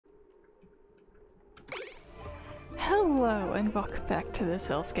Hello and welcome back to this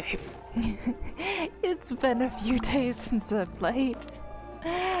hellscape. It's been a few days since I played.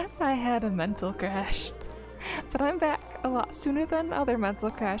 I had a mental crash, but I'm back a lot sooner than other mental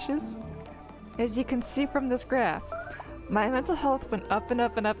crashes. As you can see from this graph, my mental health went up and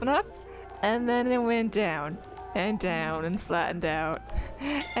up and up and up, and then it went down and down and flattened out.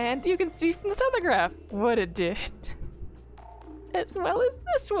 And you can see from this other graph what it did, as well as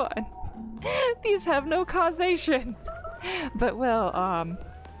this one. These have no causation. But well,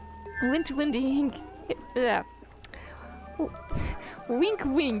 wink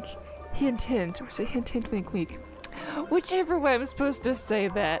wink, hint hint, or is it hint hint wink wink? Whichever way I'm supposed to say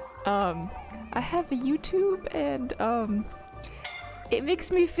that. I have a YouTube and it makes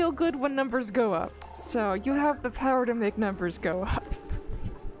me feel good when numbers go up. So you have the power to make numbers go up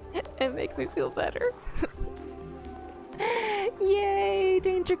and make me feel better. Yay!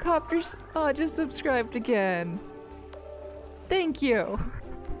 Danger Copters just subscribed again. Thank you.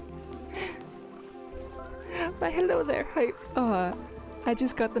 But hello there, hype. I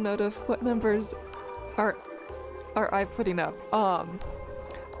just got the note of what numbers are I putting up.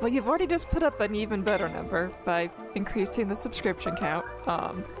 Well, you've already just put up an even better number by increasing the subscription count.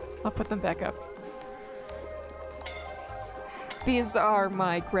 I'll put them back up. These are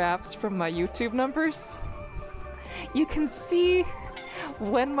my graphs from my YouTube numbers. You can see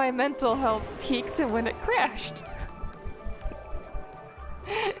when my mental health peaked and when it crashed.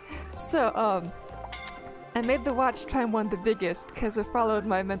 So, I made the watch time one the biggest because it followed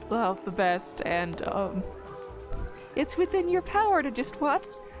my mental health the best, and, it's within your power to just what?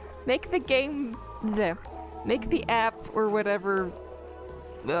 Make the game, make the app or whatever,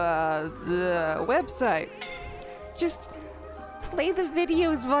 the website. Just play the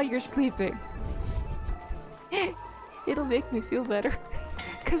videos while you're sleeping. It'll make me feel better,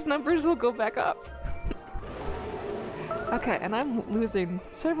 because numbers will go back up. Okay, and I'm losing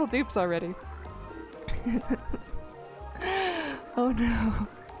several dupes already. Oh no.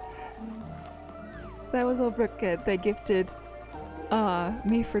 That was all Brookhead. They gifted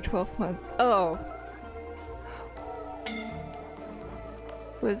me for 12 months. Oh.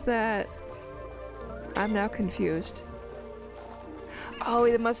 Was that... I'm now confused. Oh,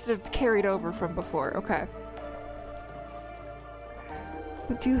 it must have carried over from before. Okay.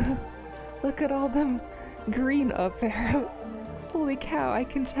 Would you look at all them green up arrows? Holy cow, I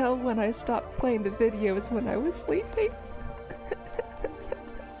can tell when I stopped playing the videos when I was sleeping.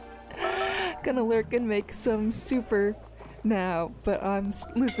 Gonna lurk and make some super now, but I'm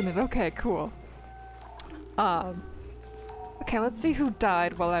listening. Okay, cool. Okay, let's see who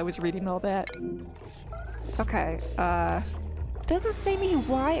died while I was reading all that. Okay, doesn't say me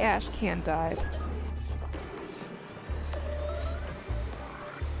why Ashcan died.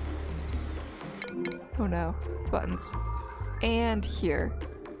 Oh no, buttons. And here.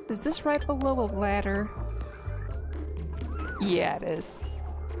 Is this right below a ladder? Yeah, it is.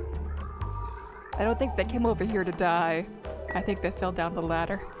 I don't think they came over here to die. I think they fell down the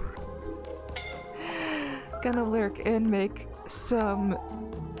ladder. Gonna lurk and make some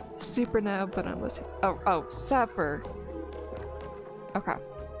super now, but I'm listening. Oh, supper. Okay.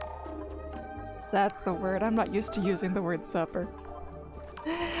 That's the word. I'm not used to using the word supper.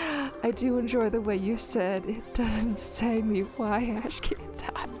 I do enjoy the way you said it doesn't say me why Ash can't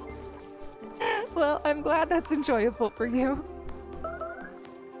die. Well, I'm glad that's enjoyable for you.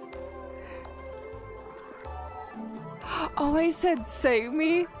 Oh, I said save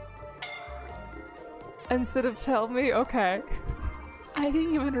me instead of tell me? Okay. I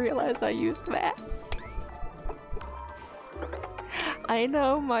didn't even realize I used that. I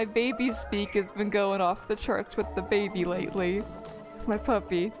know my baby speak has been going off the charts with the baby lately. My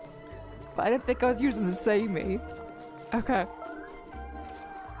puppy. But I didn't think I was using the save me. Okay.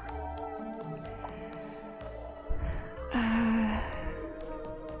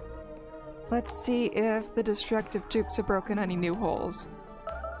 Let's see if the destructive dupes have broken any new holes.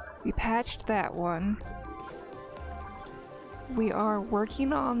 We patched that one. We are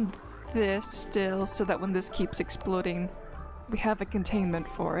working on this still so that when this keeps exploding, we have a containment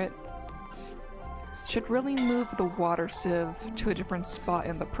for it. Should really move the water sieve to a different spot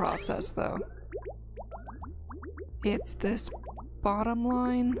in the process, though. It's this bottom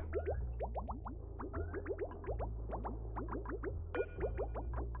line.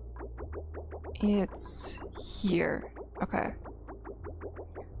 It's here. Okay.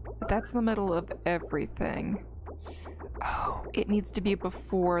 But that's the middle of everything. Oh, it needs to be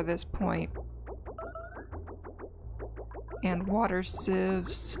before this point. And water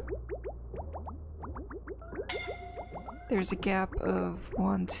sieves. There's a gap of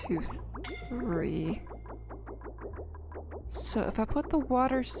 1, 2, 3. So if I put the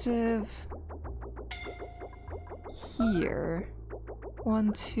water sieve here,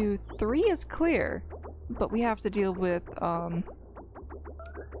 1, 2, 3 is clear, but we have to deal with the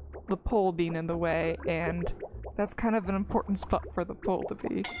pole being in the way, and that's kind of an important spot for the pole to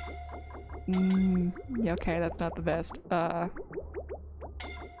be. Yeah, okay, that's not the best. I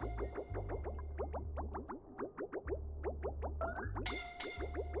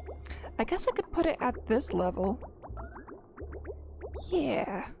guess I could put it at this level.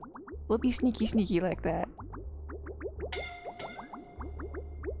 Yeah. We'll be sneaky like that.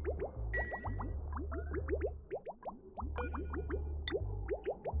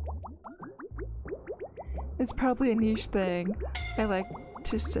 It's probably a niche thing. I like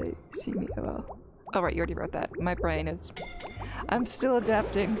to say, see me, well. Oh right, you already wrote that. My brain is... I'm still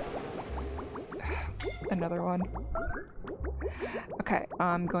adapting. Another one. Okay,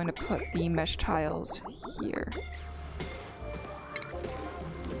 I'm going to put the mesh tiles here.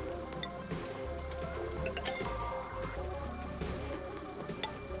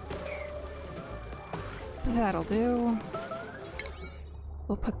 That'll do.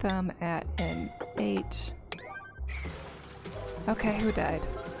 We'll put them at an 8. Okay, who died?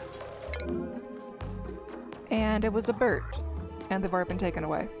 And it was a bird. And they've already been taken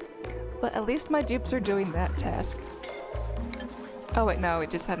away. But at least my dupes are doing that task. Oh wait, no,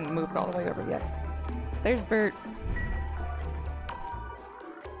 it just hadn't moved all the way over yet. There's Bert.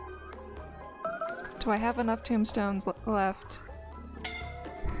 Do I have enough tombstones left?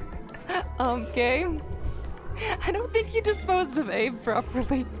 Game? I don't think you disposed of Abe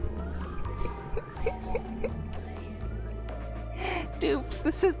properly. Dupes,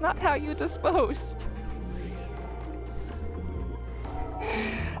 this is not how you dispose.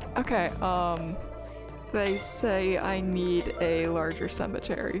 Okay, they say I need a larger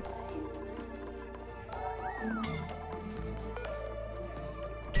cemetery.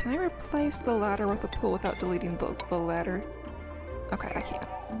 Can I replace the ladder with the pool without deleting the ladder? Okay, I can.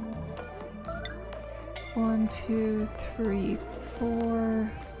 1, 2, 3,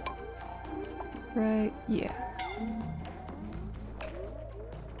 4. Right, yeah.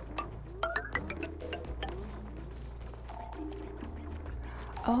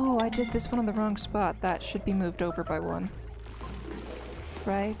 Oh, I did this one on the wrong spot. That should be moved over by 1.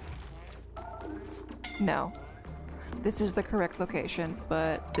 Right? No. This is the correct location,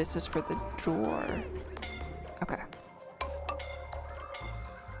 but this is for the drawer. Okay.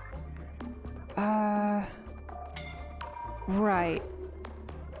 Right.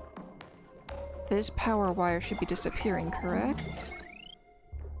 This power wire should be disappearing, correct?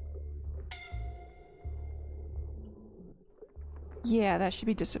 Yeah, that should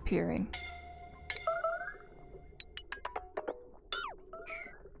be disappearing.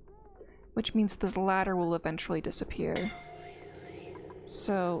 Which means this ladder will eventually disappear.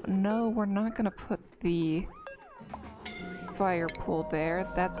 So, no, we're not gonna put the fire pool there.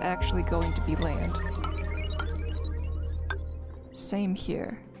 That's actually going to be land. Same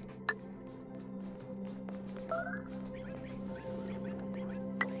here.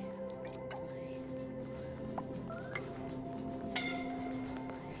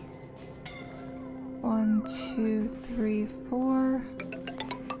 One, 2, 3, 4.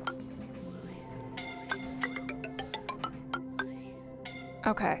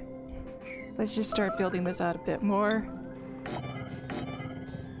 Okay. Let's just start building this out a bit more.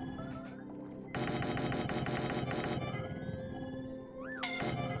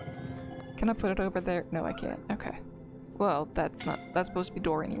 Can I put it over there? No, I can't. Okay. Well, that's supposed to be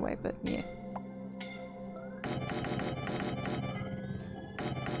door anyway, but yeah.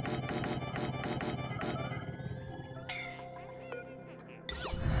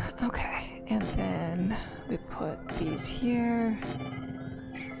 Okay, and then we put these here.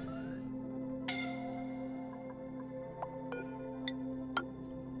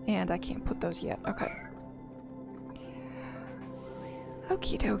 And I can't put those yet. Okay.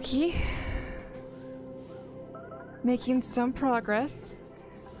 Okie dokie. Making some progress.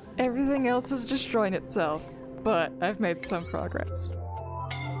 Everything else is destroying itself, but I've made some progress.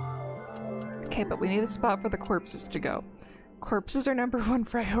 Okay, but we need a spot for the corpses to go. Corpses are number 1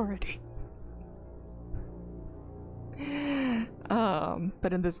 priority.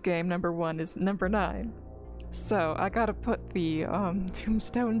 But in this game, number 1 is number 9. So I gotta put the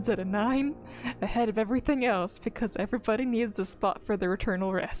tombstones at a 9 ahead of everything else because everybody needs a spot for their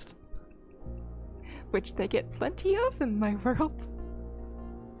eternal rest. Which they get plenty of in my world.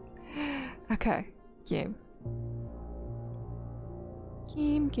 Okay, game.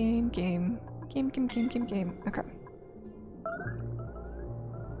 Game. Okay.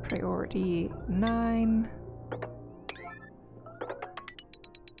 Priority 9.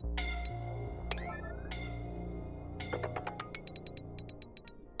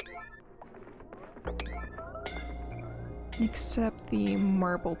 Except the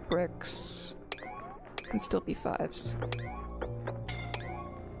marble bricks can still be 5s.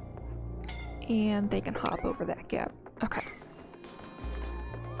 And they can hop over that gap. Okay.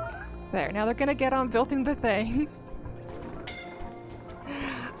 There, now they're gonna get on building the things.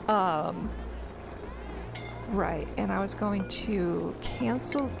 Right, and I was going to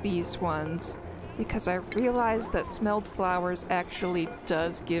cancel these ones because I realized that smelled flowers actually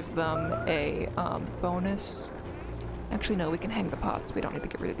does give them a bonus. Actually, no, we can hang the pots. We don't need to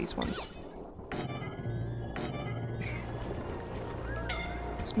get rid of these ones.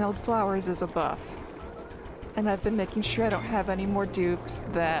 Smelled flowers is a buff. And I've been making sure I don't have any more dupes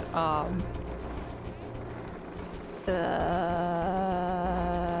that,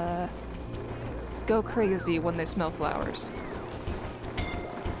 go crazy when they smell flowers.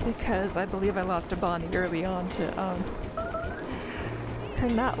 Because I believe I lost a Bonnie early on to, her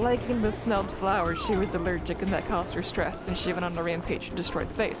not liking the smelled flowers. She was allergic and that caused her stress. Then she went on a rampage and destroyed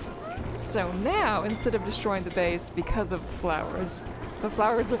the base. So now, instead of destroying the base because of flowers, the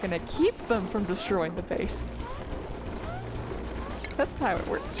flowers are gonna keep them from destroying the base. That's how it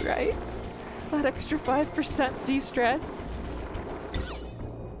works, right? That extra 5% de-stress.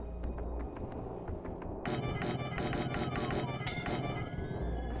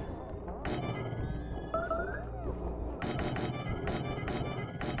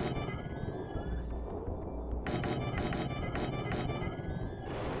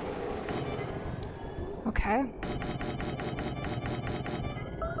 Okay.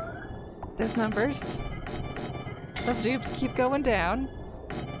 Those numbers of dupes keep going down.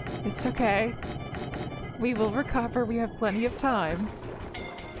 It's okay. We will recover, we have plenty of time.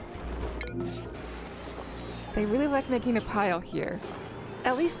 They really like making a pile here.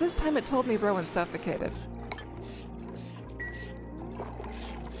 At least this time it told me Rowan suffocated.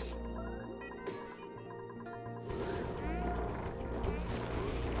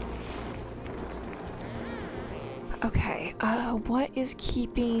 Okay, what is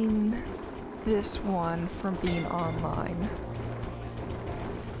keeping this one from being online?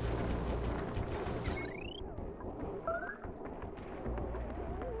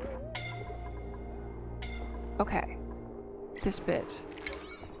 Okay, this bit.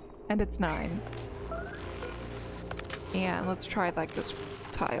 And it's 9. And let's try like this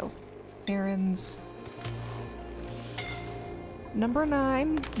tile. Errands. Number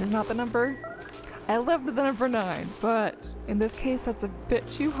 9 is not the number. I loved the number 9, but in this case that's a bit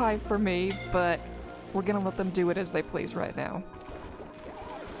too high for me, but we're gonna let them do it as they please right now.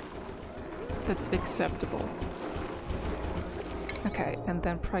 That's acceptable. Okay, and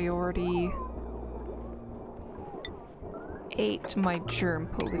then priority 8, my germ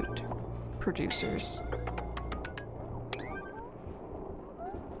pollute producers.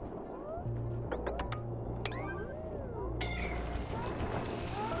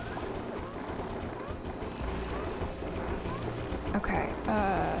 Okay,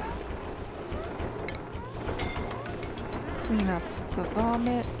 clean up the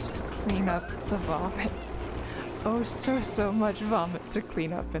vomit, clean up the vomit. Oh, so much vomit to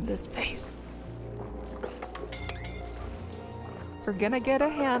clean up in this base. We're gonna get a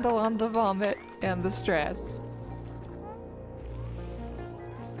handle on the vomit and the stress.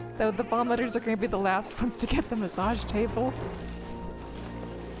 Though the vomiters are gonna be the last ones to get the massage table.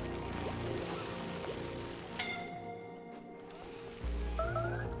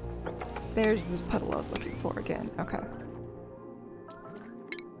 There's this puddle I was looking for again. Okay.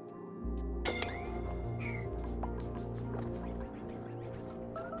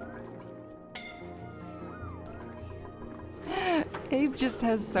 Abe just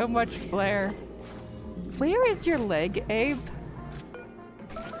has so much flair. Where is your leg, Abe?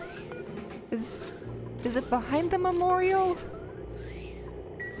 Is it behind the memorial?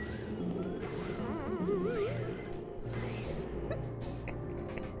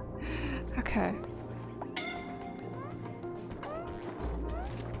 Okay.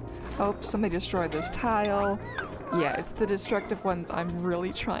 Oh, somebody destroyed this tile. Yeah, it's the destructive ones I'm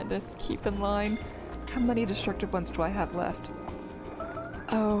really trying to keep in line. How many destructive ones do I have left?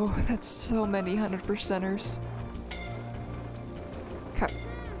 Oh, that's so many 100%ers. Okay.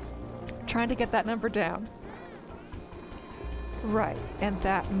 Trying to get that number down. Right, and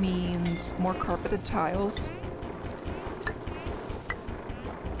that means more carpeted tiles.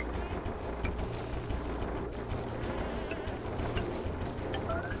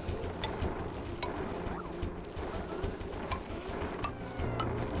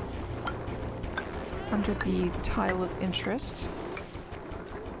 Under the tile of interest.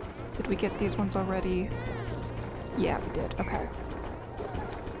 Did we get these ones already? Yeah, we did. Okay.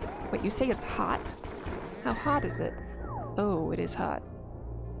 Wait, you say it's hot? How hot is it? Oh, it is hot.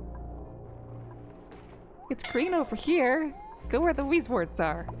 It's green over here. Go where the Weezworts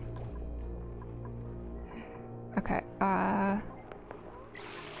are. Okay,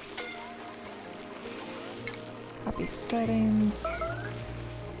 copy settings.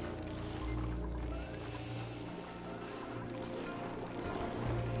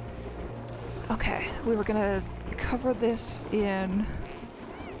 Okay, we were gonna cover this in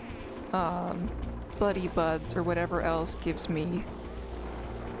Buddy Buds or whatever else gives me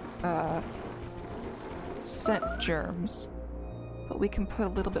scent germs, but we can put a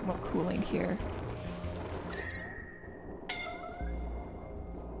little bit more cooling here.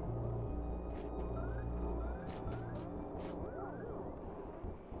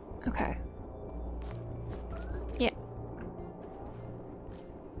 Okay. Yeah.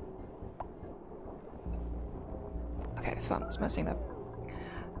 Okay, phone's messing up.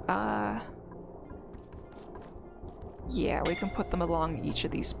 Yeah, we can put them along each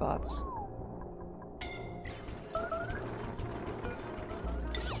of these spots.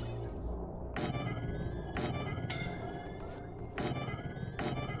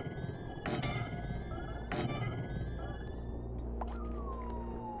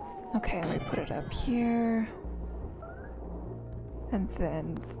 Okay, we put it up here. And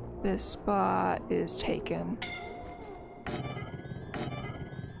then this spot is taken.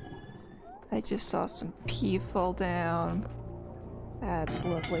 I just saw some pee fall down. That's a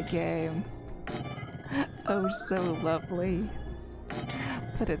lovely game. Oh, so lovely.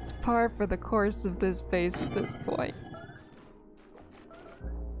 But it's par for the course of this base at this point.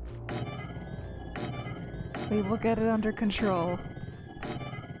 We will get it under control.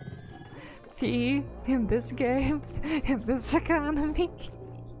 Pee in this game, in this economy.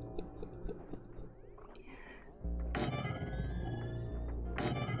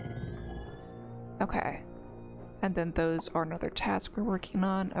 Okay. And then those are another task we're working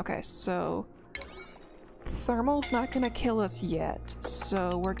on. Okay, so thermal's not gonna kill us yet,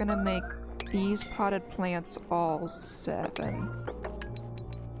 so we're gonna make these potted plants all 7.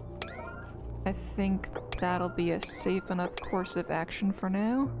 I think that'll be a safe enough course of action for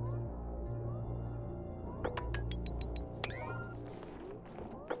now.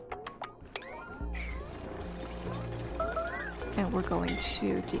 And we're going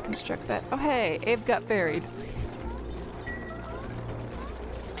to deconstruct that. Oh hey, Abe got buried.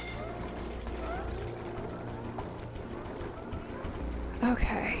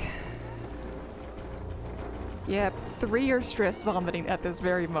 Okay. Yep, 3 are stress vomiting at this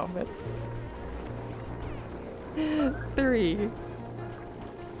very moment. 3.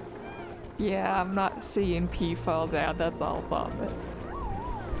 Yeah, I'm not seeing pee fall down, that's all vomit.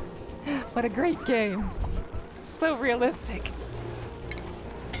 What a great game. So realistic.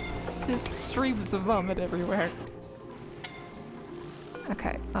 Just streams of vomit everywhere.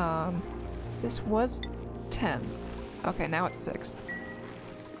 Okay, this was 10. Okay, now it's 6th.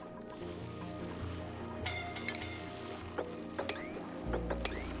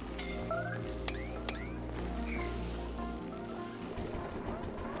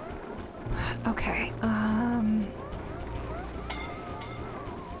 Okay,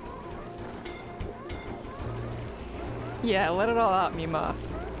 yeah, let it all out, Mima.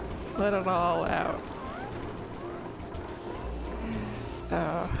 Let it all out.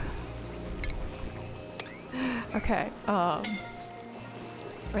 Oh. Okay,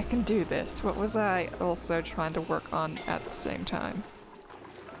 I can do this. What was I also trying to work on at the same time?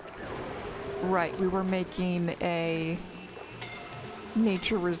 Right, we were making a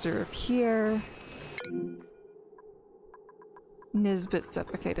nature reserve here. Nisbet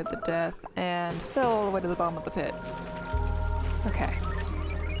suffocated to death and fell all the way to the bottom of the pit. Okay.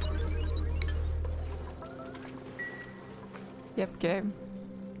 Yep, game.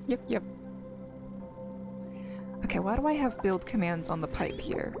 Yep. Okay, why do I have build commands on the pipe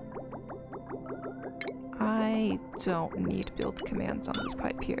here? I don't need build commands on this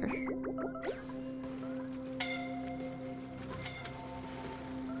pipe here.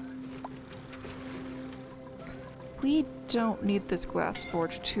 We don't need this glass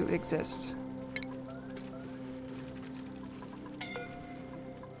forge to exist.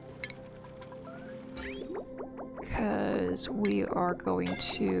 Because we are going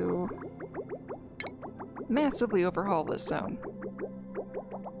to massively overhaul this zone.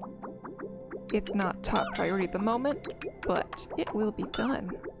 It's not top priority at the moment, but it will be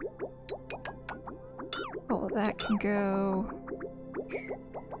done. All of that can go.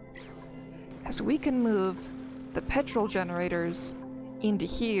 Because we can move the petrol generators into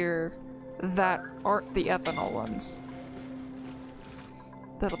here that aren't the ethanol ones.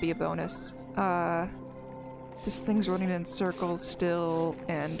 That'll be a bonus. This thing's running in circles still,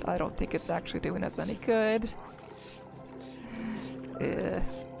 and I don't think it's actually doing us any good.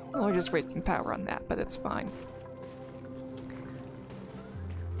 We're just wasting power on that, but it's fine.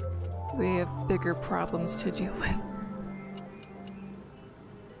 We have bigger problems to deal with.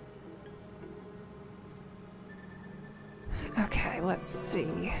 Okay, let's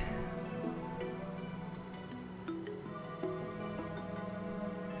see.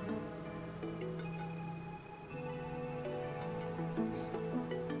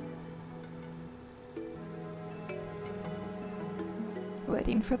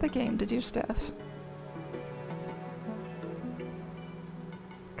 Waiting for the game to do stuff.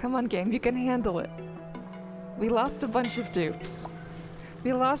 Come on, game, you can handle it. We lost a bunch of dupes.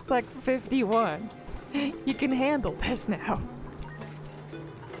 We lost like 51. You can handle this now.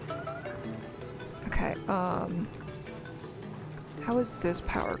 Okay, how is this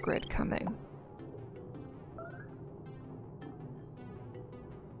power grid coming?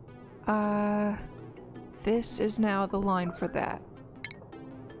 This is now the line for that.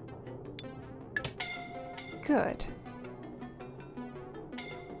 Good.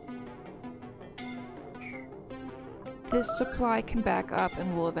 This supply can back up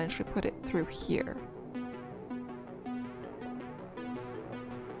and we'll eventually put it through here.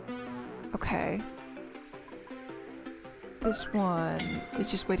 Okay. This one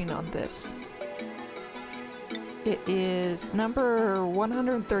is just waiting on this. It is number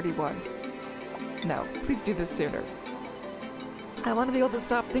 131. No, please do this sooner. I want to be able to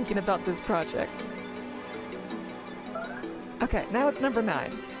stop thinking about this project. Okay, now it's number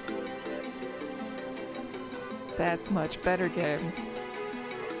 9. That's much better, game.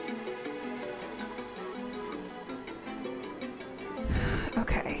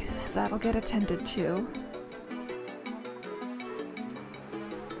 Okay, that'll get attended to.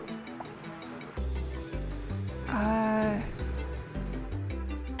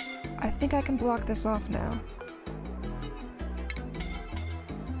 I think I can block this off now.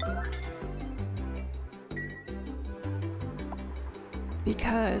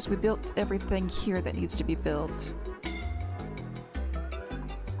 Because we built everything here that needs to be built.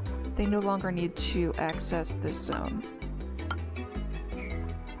 They no longer need to access this zone.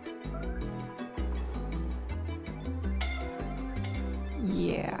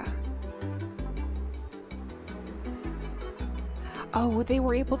 Yeah. Oh, they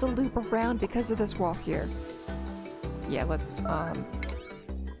were able to loop around because of this wall here. Yeah, let's,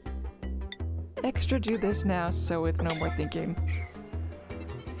 extra do this now so it's no more thinking.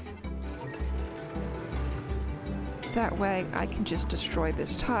 That way I can just destroy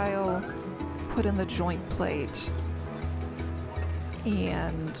this tile, put in the joint plate,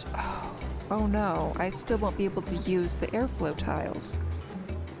 and oh no, I still won't be able to use the airflow tiles.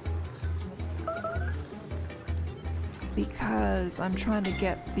 Because I'm trying to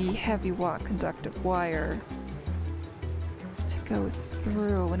get the heavy watt conductive wire to go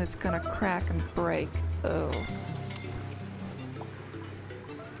through and it's gonna crack and break. Oh.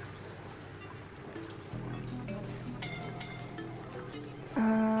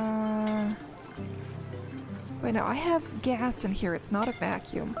 Wait, no, I have gas in here, it's not a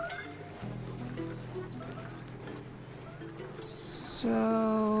vacuum.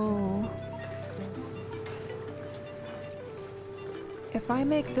 So... if I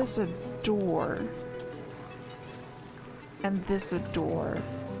make this a door, and this a door,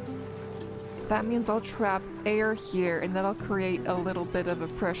 that means I'll trap air here, and that'll create a little bit of a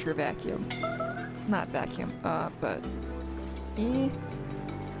pressure vacuum. Not vacuum, but...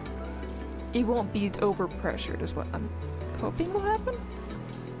 it won't be overpressured is what I'm hoping will happen.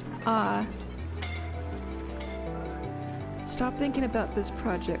 Stop thinking about this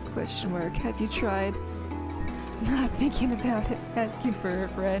project, question mark. Have you tried not thinking about it, asking for a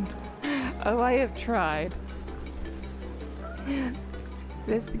friend? Oh, I have tried.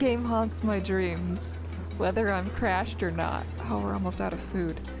 This game haunts my dreams, whether I'm crashed or not. Oh, we're almost out of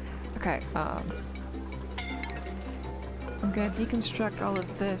food. Okay, I'm gonna deconstruct all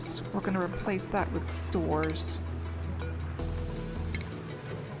of this. We're gonna replace that with doors.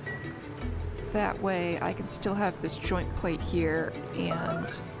 That way I can still have this joint plate here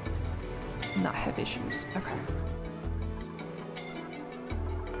and not have issues. Okay.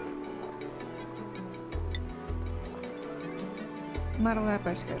 Not allowed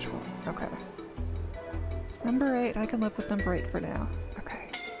by schedule. Okay. Number 8, I can live with number 8 for now. Okay.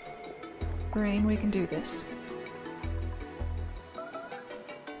 Brain, we can do this.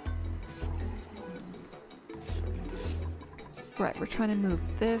 Right, we're trying to move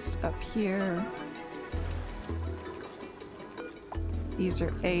this up here. These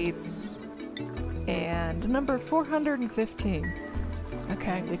are 8s. And number 415.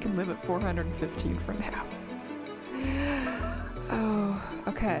 Okay, they can live at 415 for now. Oh,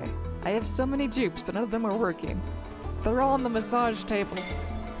 okay. I have so many dupes, but none of them are working. They're all on the massage tables.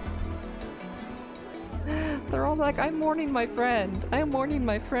 They're all like, I'm mourning my friend. I'm mourning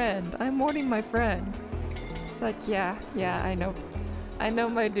my friend. I'm mourning my friend. Like, yeah, I know. I know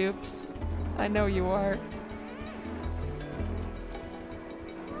my dupes. I know you are.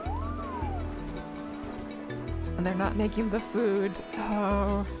 And they're not making the food.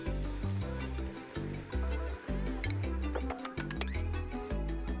 Oh.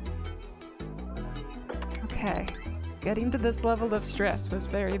 Okay. Getting to this level of stress was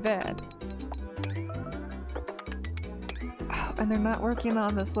very bad. Oh, and they're not working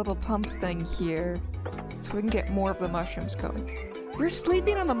on this little pump thing here, so we can get more of the mushrooms going. You're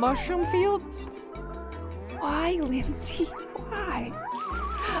sleeping on the mushroom fields? Why, Lindsay? Why?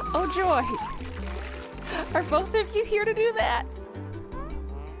 Oh joy! Are both of you here to do that?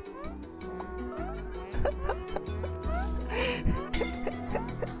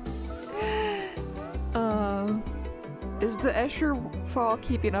 Is the Escher fall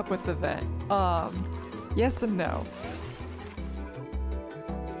keeping up with the vent? Yes and no.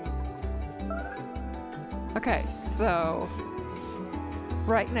 Okay, so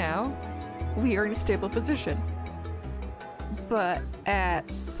right now we are in a stable position. But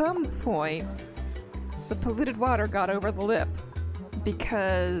at some point the polluted water got over the lip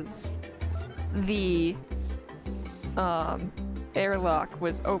because the airlock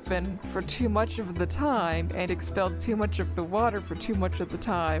was open for too much of the time and expelled too much of the water for too much of the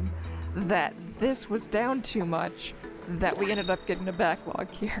time, that this was down too much that we ended up getting a backlog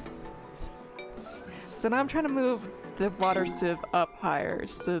here. So now I'm trying to move the water sieve up higher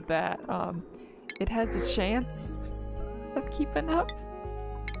so that it has a chance of keeping up.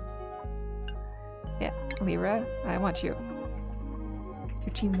 Yeah, Lyra, I want you.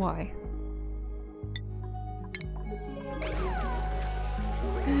 You're Team Y.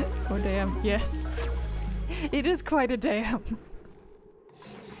 Oh damn, yes. It is quite a damn.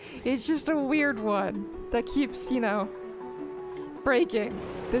 It's just a weird one that keeps, you know, breaking.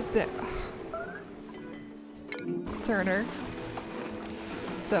 This dam. Turner.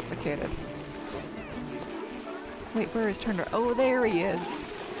 Suffocated. Wait, where is Turner? Oh, there he is.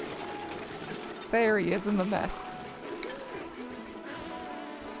 There he is in the mess.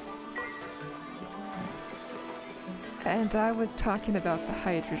 And I was talking about the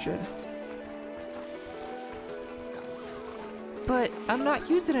hydrogen. But I'm not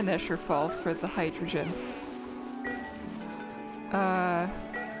using an Escher fall for the hydrogen.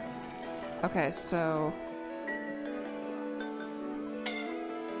 Okay, so...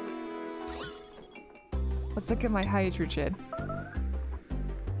 let's look at my hydrogen.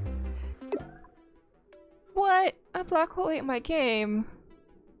 What? A black hole ate my game.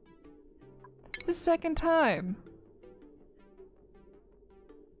 It's the second time.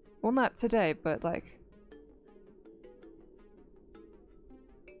 Well, not today, but like...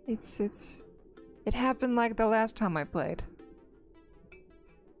 It happened like the last time I played.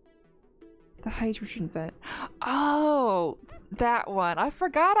 The hydrogen vent. Oh! That one. I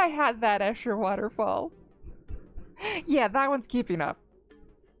forgot I had that Escher waterfall. Yeah, that one's keeping up.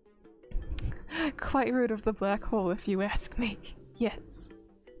 Quite rude of the black hole, if you ask me. Yes.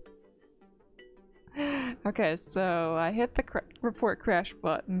 Okay, so I hit the report crash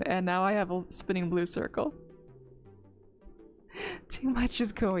button, and now I have a spinning blue circle. Too much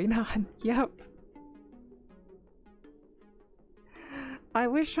is going on. Yep. I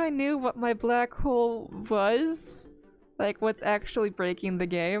wish I knew what my black hole was. Like, what's actually breaking the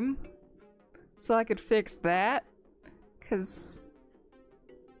game. So I could fix that. Cause...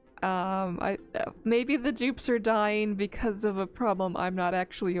 maybe the dupes are dying because of a problem I'm not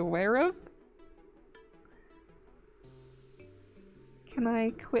actually aware of. Can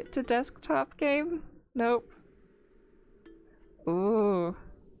I quit to desktop game? Nope. Ooh.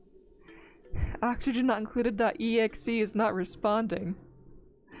 Oxygen not included.exe is not responding.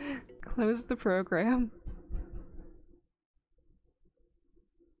 Close the program.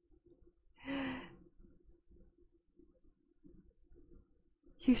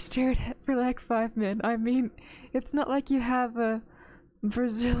 You stared at for like 5 minutes. I mean, it's not like you have a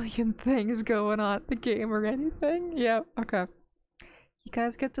Brazilian things going on at the game or anything. Yep, okay. You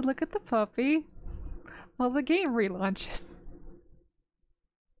guys get to look at the puppy while the game relaunches.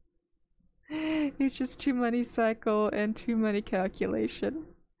 It's just too many cycle and too many calculation.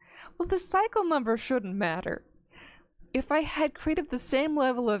 Well, the cycle number shouldn't matter. If I had created the same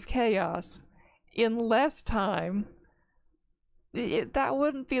level of chaos in less time, that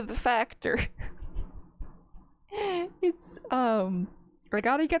wouldn't be the factor. It's, I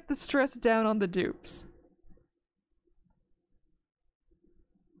gotta get the stress down on the dupes.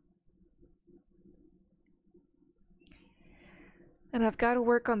 And I've got to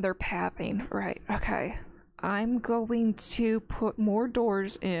work on their pathing. Right, okay. I'm going to put more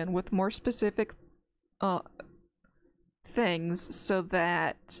doors in with more specific, things so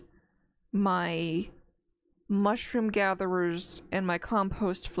that my mushroom gatherers and my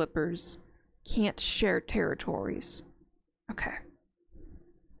compost flippers can't share territories. Okay.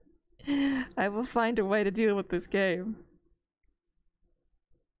 I will find a way to deal with this game.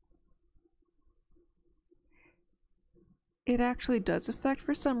 It actually does affect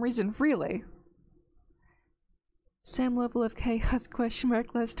for some reason, really. Same level of chaos question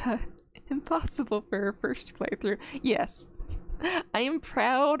mark last time. Impossible for her first playthrough. Yes. I am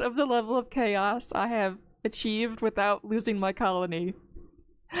proud of the level of chaos I have achieved without losing my colony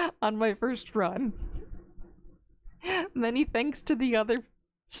on my first run. Many thanks to the other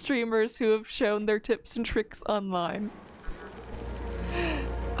streamers who have shown their tips and tricks online.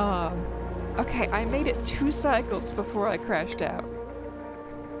 Okay, I made it 2 cycles before I crashed out.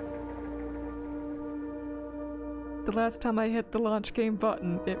 The last time I hit the launch game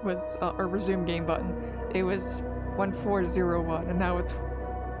button, it was, or resume game button, it was 1401, and now it's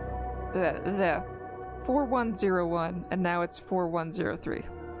 4101, and now it's 4103.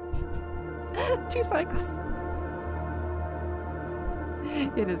 2 cycles.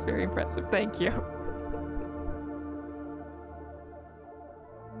 It is very impressive, thank you.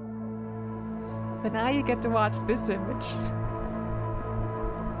 But now you get to watch this image.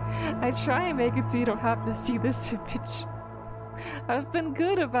 I try and make it so you don't have to see this image. I've been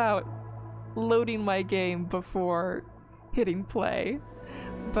good about loading my game before hitting play,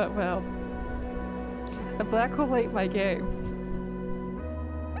 but well, a black hole ate my game.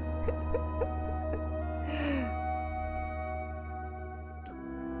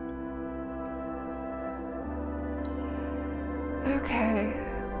 Okay.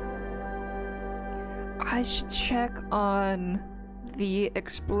 I should check on the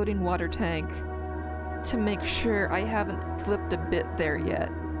exploding water tank to make sure I haven't flipped a bit there yet.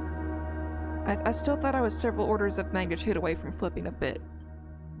 I still thought I was several orders of magnitude away from flipping a bit.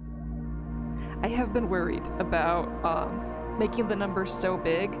 I have been worried about making the number so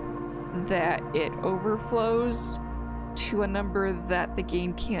big that it overflows to a number that the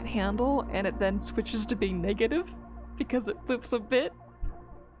game can't handle, and it then switches to being negative because it flips a bit.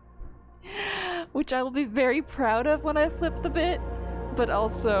 Which I will be very proud of when I flip the bit, but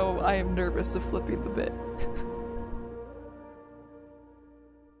also I am nervous of flipping the bit.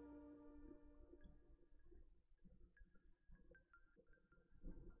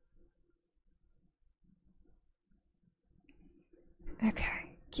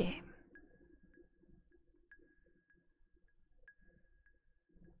 Okay, game.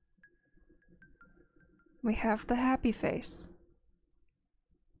 We have the happy face.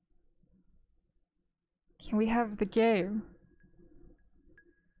 Can we have the game?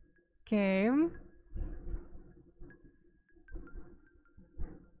 Game?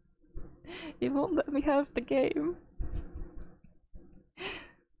 It won't let me have the game.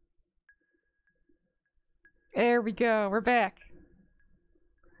 There we go, we're back.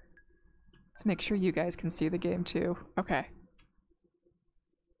 Let's make sure you guys can see the game too. Okay.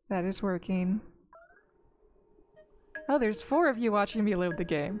 That is working. Oh, there's 4 of you watching me load the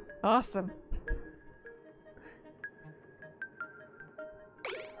game. Awesome.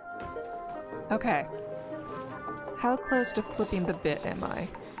 Okay. How close to flipping the bit am I?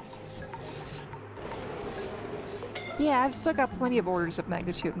 Yeah, I've still got plenty of orders of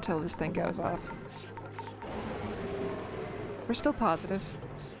magnitude until this thing goes off. We're still positive.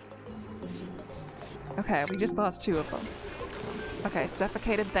 Okay, we just lost 2 of them. Okay,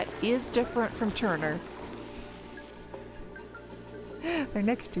 suffocated. That is different from Turner. They're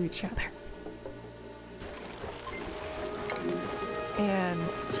next to each other. And...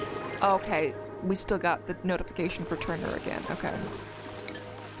 okay, we still got the notification for Turner again. Okay.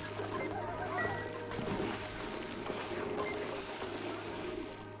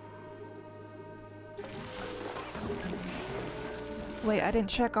 Wait, I didn't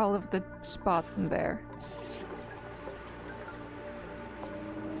check all of the spots in there.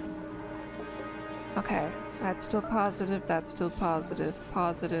 Okay, that's still positive, that's still positive,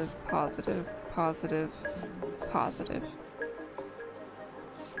 positive, positive, positive, positive.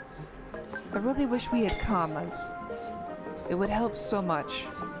 I really wish we had commas. It would help so much.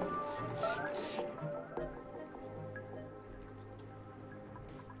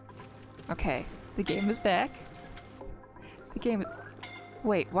 Okay, the game is back. The game...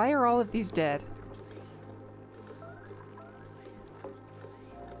 wait, why are all of these dead?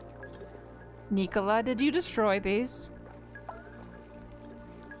 Nicola, did you destroy these?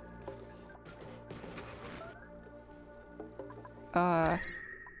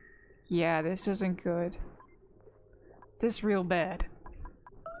 Yeah, this isn't good. This real bad.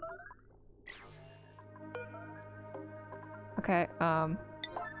 Okay,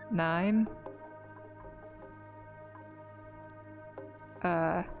 9.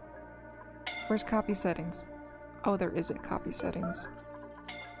 Where's copy settings? Oh, there isn't copy settings.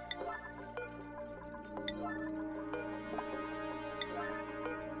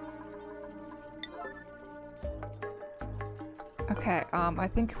 Okay, I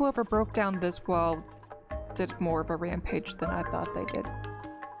think whoever broke down this wall did more of a rampage than I thought they did.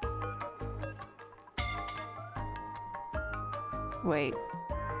 Wait.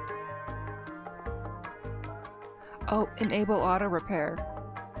 Oh, enable auto repair.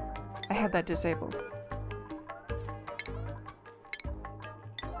 I had that disabled.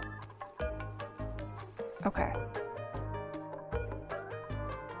 Okay.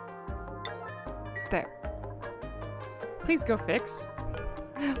 There. Please go fix.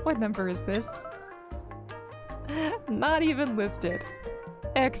 What number is this? Not even listed.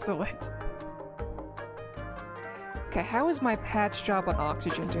 Excellent. Okay, how is my patch job on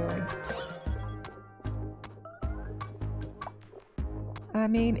oxygen doing? I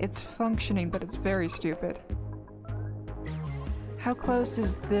mean, it's functioning, but it's very stupid. How close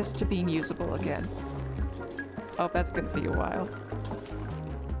is this to being usable again? Oh, that's gonna be a while.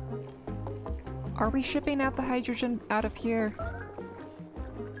 Are we shipping out the hydrogen out of here?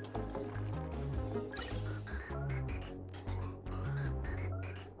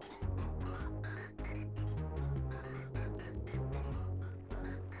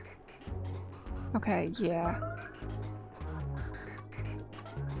 Okay, yeah.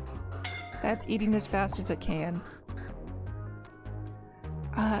 That's eating as fast as it can.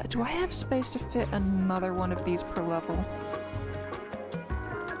 Do I have space to fit another one of these per level?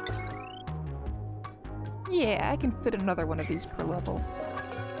 Yeah, I can fit another one of these per level.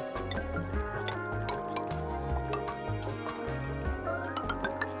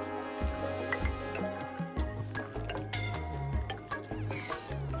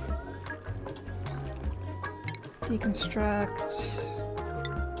 Deconstruct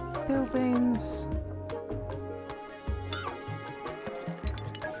buildings.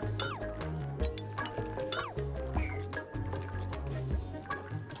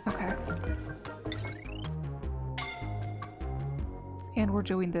 Okay. And we're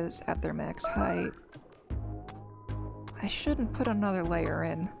doing this at their max height. I shouldn't put another layer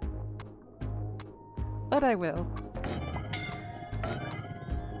in, but I will.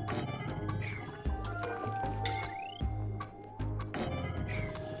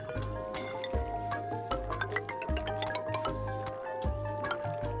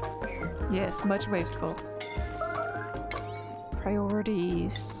 Yes, much wasteful. Priority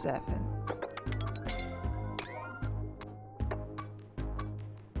 7.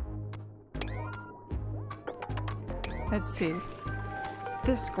 Let's see.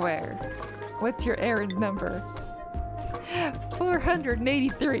 This square. What's your errand number?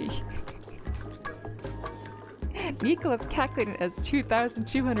 483. Nicola's calculated as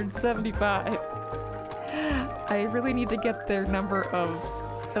 2,275. I really need to get their number of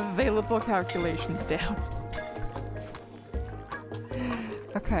available calculations down.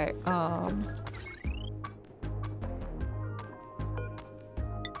 Okay,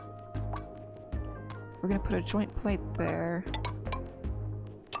 we're gonna put a joint plate there.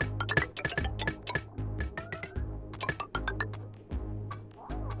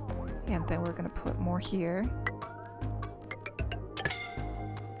 And then we're gonna put more here.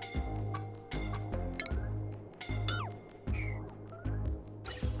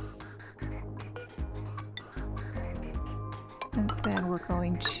 And then we're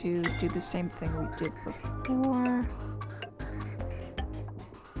going to do the same thing we did before.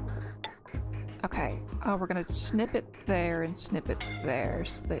 Okay, we're gonna snip it there and snip it there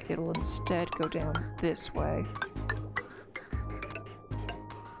so that it'll instead go down this way.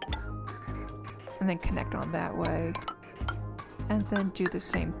 And then connect on that way. And then do the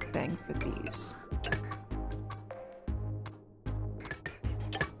same thing for these.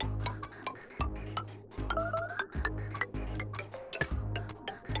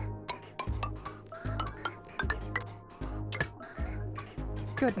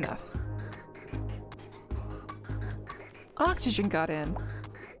 Good enough. Oxygen got in.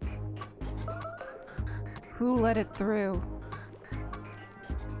 Who let it through?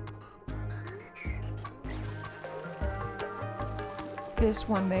 This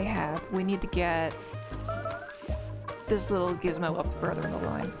one may have. We need to get this little gizmo up further in the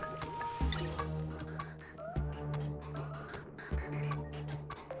line.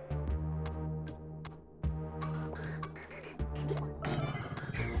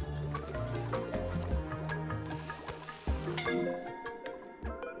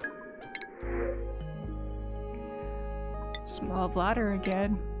 Small bladder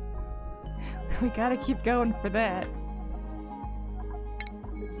again. We gotta keep going for that.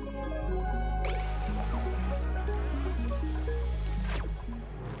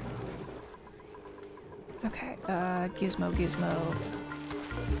 Okay, Gizmo, Gizmo.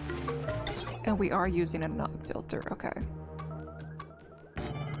 And we are using a non-filter, okay.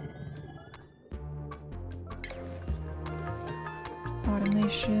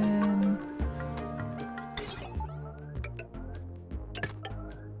 Automation.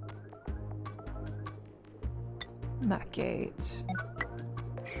 Not gate.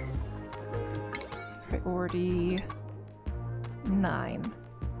 Priority 9.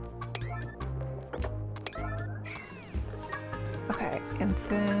 Okay, and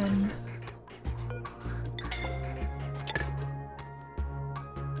then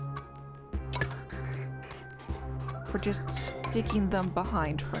we're just sticking them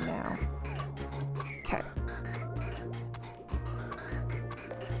behind for now. Okay.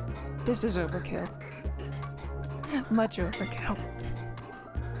 This is overkill. Much overkill.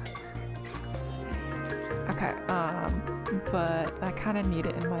 Okay, but I kind of need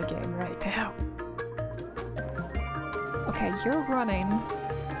it in my game right now. Okay, you're running.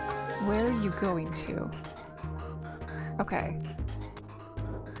 Where are you going to? Okay.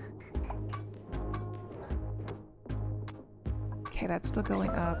 Okay, that's still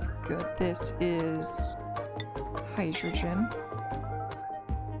going up. Good. This is hydrogen.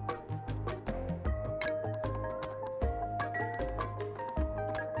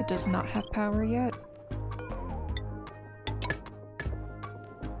 It does not have power yet.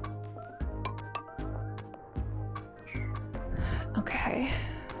 Okay.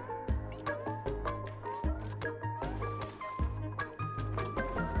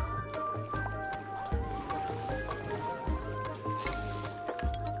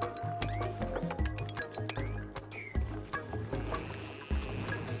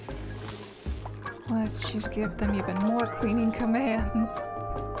 Let's just give them even more cleaning commands.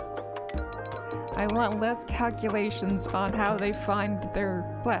 I want less calculations on how they find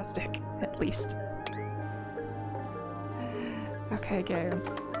their plastic, at least. Okay, game.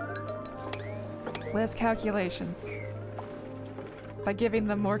 Less calculations. By giving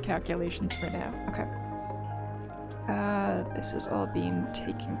them more calculations for now. Okay. This is all being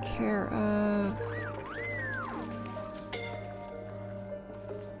taken care of.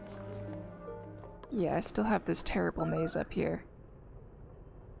 Yeah, I still have this terrible maze up here.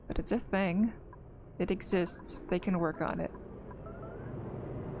 But it's a thing. It exists. They can work on it.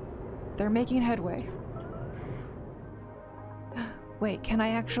 They're making headway. Wait, can I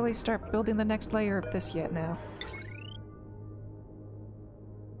actually start building the next layer of this yet now?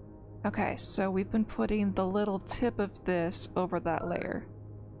 Okay, so we've been putting the little tip of this over that layer.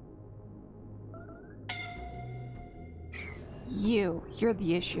 You're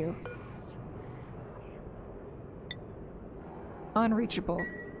the issue. Unreachable.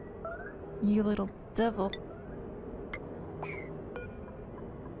 You little devil.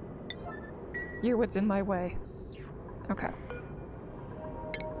 You're what's in my way. Okay.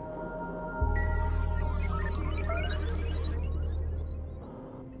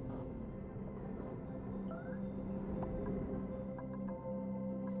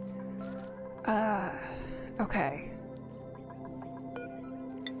 Okay.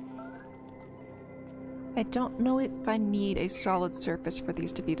 I don't know if I need a solid surface for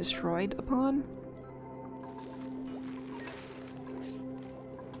these to be destroyed upon.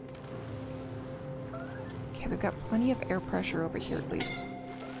 Okay, we've got plenty of air pressure over here at least.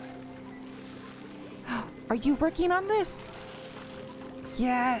 Are you working on this?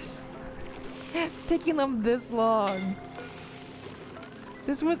 Yes! It's taking them this long.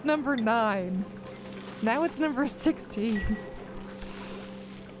 This was number 9. Now it's number 16.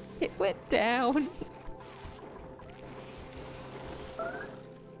 It went down.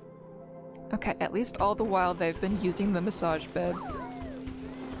 Okay, at least all the while they've been using the massage beds.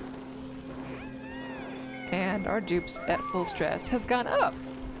 And our dupes at full stress has gone up.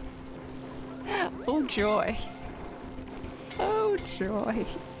 Oh joy. Oh joy.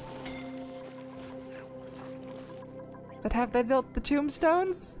 But have they built the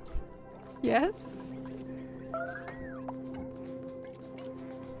tombstones? Yes?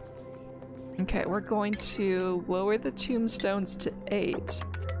 Okay, we're going to lower the tombstones to 8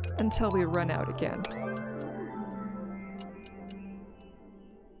 until we run out again.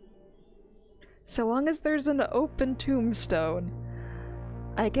 So long as there's an open tombstone,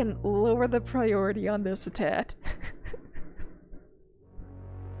 I can lower the priority on this a tad.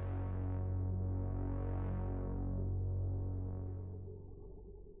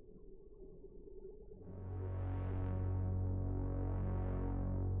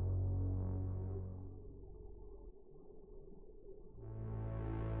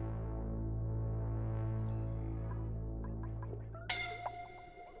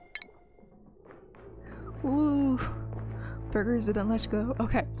 Burgers didn't let you go.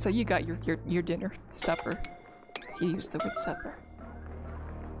 Okay, so you got your dinner, supper. So you used the word supper.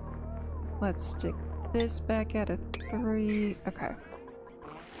 Let's stick this back at a 3. Okay.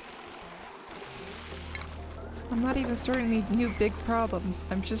 I'm not even starting any new big problems.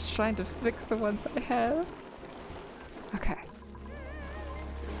 I'm just trying to fix the ones I have. Okay.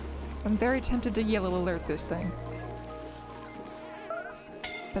 I'm very tempted to yellow alert this thing.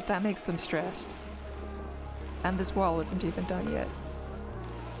 But that makes them stressed. And this wall isn't even done yet.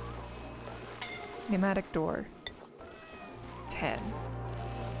 Pneumatic door. 10.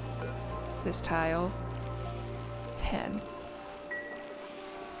 This tile. 10.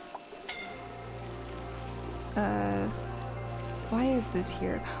 Why is this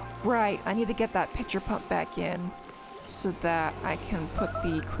here? Right, I need to get that pitcher pump back in so that I can put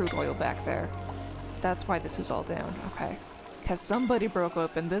the crude oil back there. That's why this is all down, okay. Because somebody broke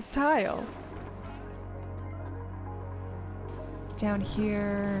open this tile. Down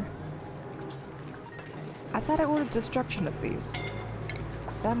here... I thought I ordered destruction of these.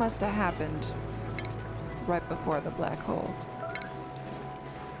 That must have happened right before the black hole.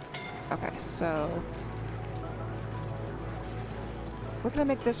 Okay, so... we're gonna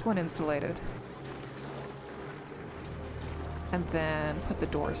make this one insulated. And then put the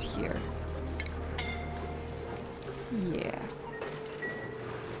doors here. Yeah.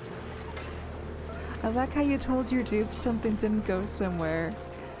 I like how you told your dupe something didn't go somewhere.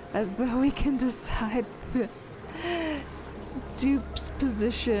 As though we can decide the dupe's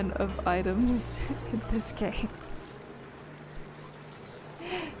position of items in this game.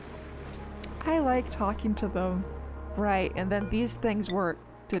 I like talking to them. Right, and then these things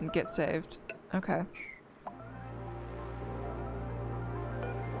didn't get saved. Okay.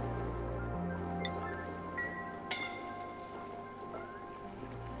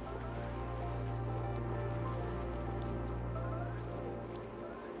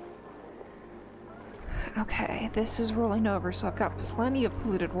 Okay, this is rolling over, so I've got plenty of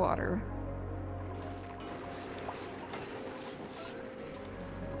polluted water.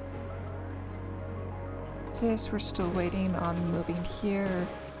 This, we're still waiting on moving here.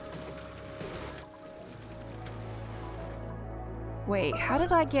 Wait, how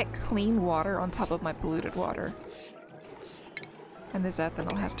did I get clean water on top of my polluted water? And this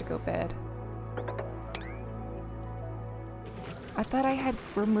ethanol has to go bad. I thought I had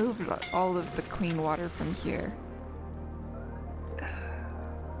removed all of the clean water from here.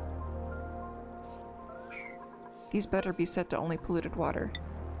 These better be set to only polluted water.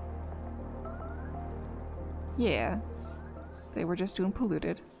 Yeah, they were just doing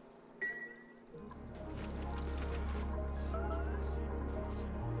polluted.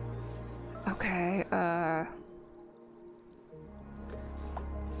 Okay, that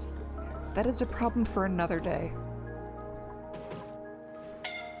is a problem for another day.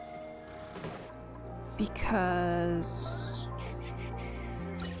 Because...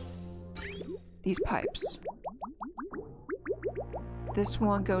 these pipes. This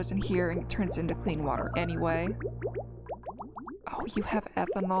one goes in here and turns into clean water anyway. Oh, you have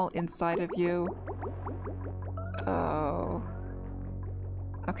ethanol inside of you? Oh.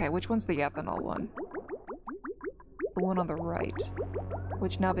 Okay, which one's the ethanol one? The one on the right.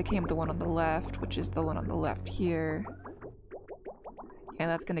 Which now became the one on the left, which is the one on the left here. And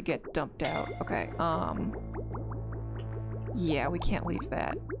that's gonna get dumped out. Okay, yeah, we can't leave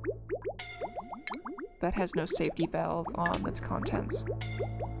that. That has no safety valve on its contents.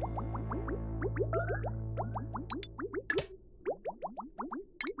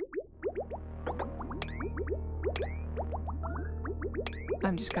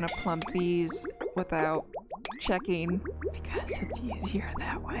 I'm just gonna plumb these without checking because it's easier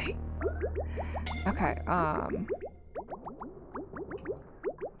that way. Okay,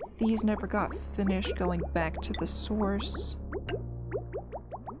 these never got finished going back to the source.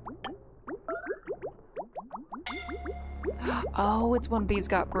 Oh, it's one of these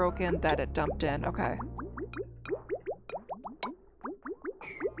got broken that it dumped in. Okay.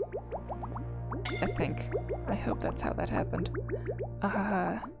 I think. I hope that's how that happened.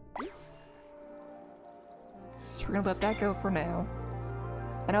 So we're gonna let that go for now.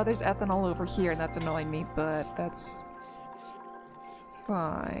 I know there's ethanol over here and that's annoying me, but that's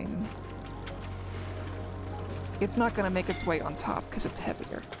fine. It's not gonna make its way on top because it's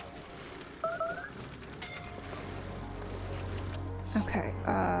heavier. Okay,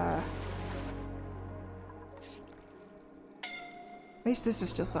 at least this is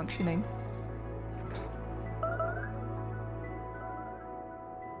still functioning.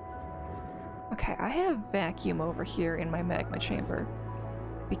 Okay, I have vacuum over here in my magma chamber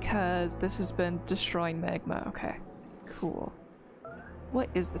because this has been destroying magma. Okay, cool. What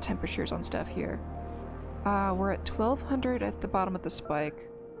is the temperatures on stuff here? We're at 1200 at the bottom of the spike.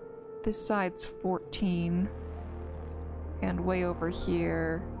 This side's 14. And way over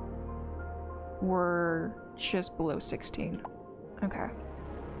here, we're just below 16. Okay.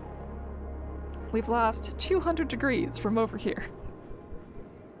 We've lost 200 degrees from over here.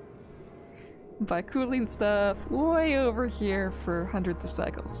 By cooling stuff way over here for hundreds of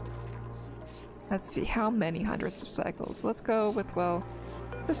cycles. Let's see, how many hundreds of cycles? Let's go with, well,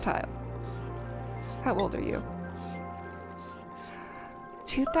 this tile. How old are you?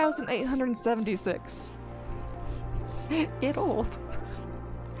 2,876. It old.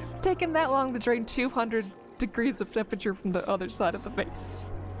 It's taken that long to drain 200 degrees of temperature from the other side of the base.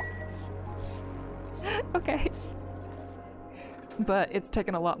 Okay. But it's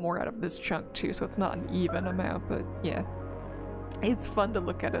taken a lot more out of this chunk too, so it's not an even amount, but yeah. It's fun to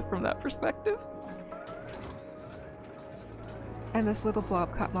look at it from that perspective. And this little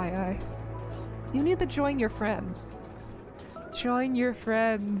blob caught my eye. You need to join your friends. Join your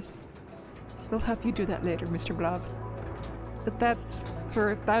friends. We'll help you do that later, Mr. Blob. But that's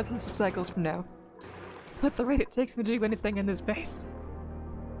for thousands of cycles from now. With the rate it takes me to do anything in this base.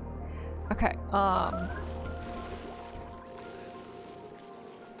 Okay,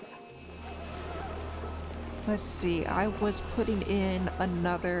 let's see, I was putting in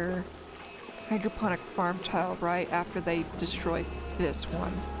another hydroponic farm tile right after they destroyed this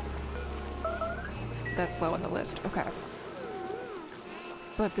one. That's low on the list, okay.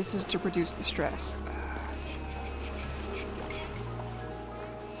 But this is to reduce the stress.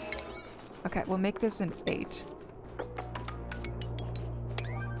 Okay, we'll make this an 8.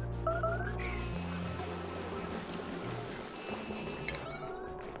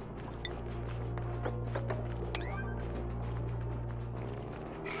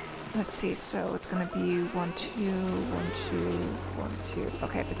 Let's see, so it's gonna be 1, 2, 1, 2, 1, 2.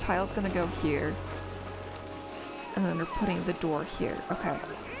 Okay, the tile's gonna go here. And then we're putting the door here. Okay.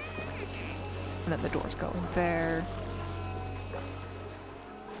 And then the door's going there.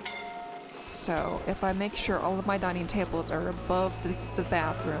 So, if I make sure all of my dining tables are above the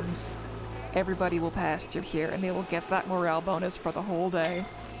bathrooms, everybody will pass through here and they will get that morale bonus for the whole day.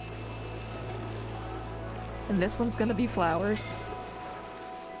 And this one's gonna be flowers.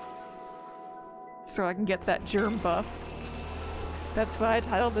 So I can get that germ buff. That's why I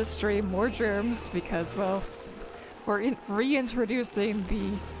titled this stream More Germs, because, well, we're reintroducing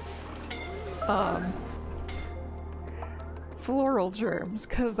the, floral germs,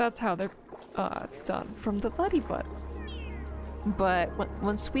 because that's how they're, done, from the Buddy Butts. But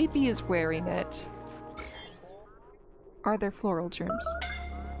when Sweepy is wearing it, are there floral germs?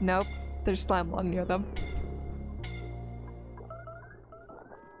 Nope, there's slime lung near them.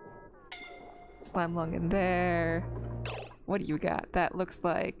 Slime lung in there. What do you got? That looks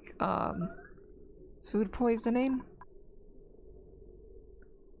like, food poisoning?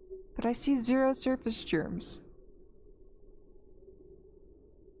 But I see 0 surface germs.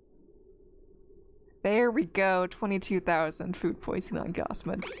 There we go, 22,000 food poisoning on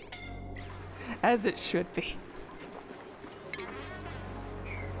Gossman. As it should be.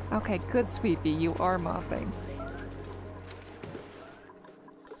 Okay, good Sweepy, you are mopping.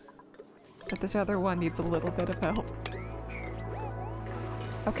 But this other one needs a little bit of help.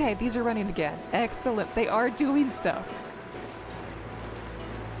 Okay, these are running again. Excellent, they are doing stuff.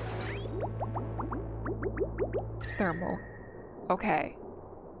 Thermal. Okay.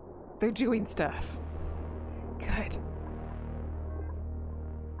 They're doing stuff. Good.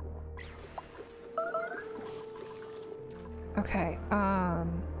 Okay,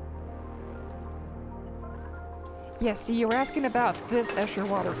 yeah, see, you were asking about this Escher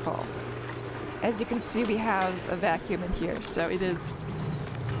waterfall. As you can see, we have a vacuum in here, so it is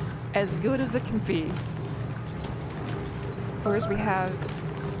as good as it can be. Whereas we have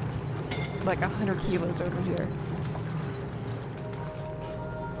like 100 kilos over here.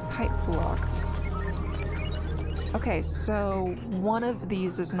 Pipe blocked. Okay, so one of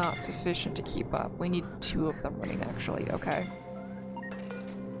these is not sufficient to keep up. We need 2 of them running, actually. Okay.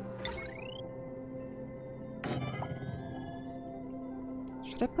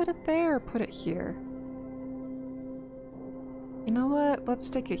 Should I put it there or put it here? You know what? Let's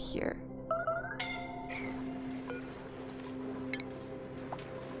stick it here.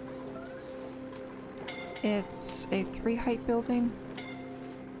 It's a 3 height building.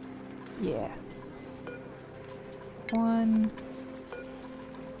 Yeah. 1,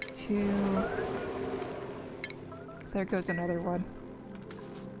 2. There goes another one.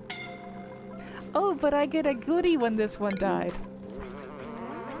 Oh, but I get a goodie when this one died.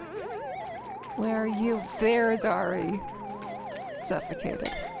 Where are you? There's Ari.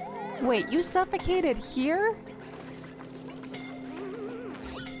 Suffocated. Wait, you suffocated here?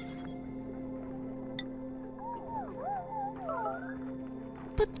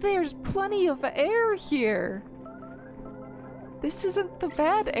 But there's plenty of air here. This isn't the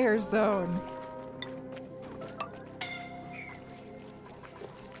bad air zone.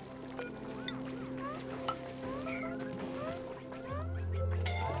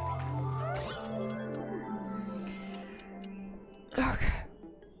 Okay.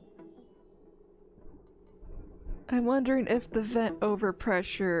 I'm wondering if the vent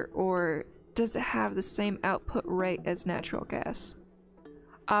overpressure, or does it have the same output rate as natural gas?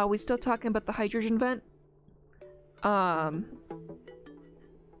 We still talking about the hydrogen vent?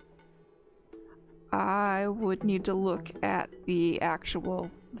 I would need to look at the actual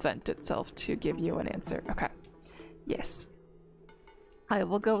vent itself to give you an answer. Okay. Yes. I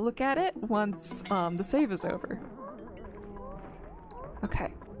will go look at it once the save is over.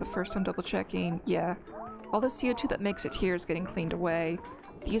 Okay, but first I'm double checking. Yeah. All the CO2 that makes it here is getting cleaned away.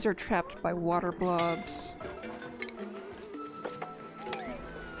 These are trapped by water blobs.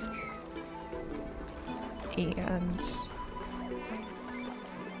 And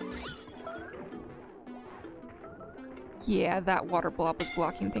yeah, that water blob was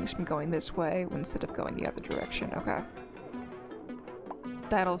blocking things from going this way instead of going the other direction. Okay.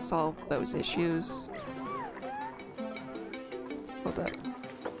 That'll solve those issues. Hold up.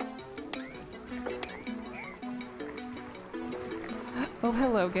 Oh,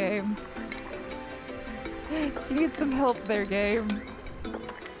 hello, game. You need some help there, game.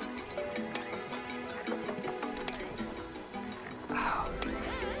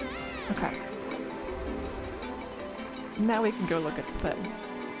 Okay. Now we can go look at the thing.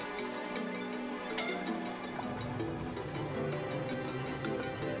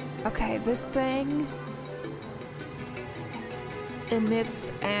 Okay, this thing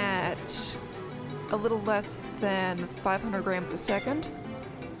emits at a little less than 500 grams a second,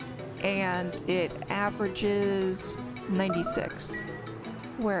 and it averages 96,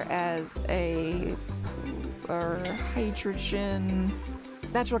 whereas a hydrogen...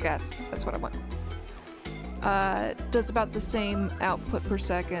 natural gas, that's what I want. Does about the same output per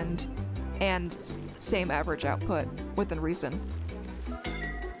second and same average output within reason.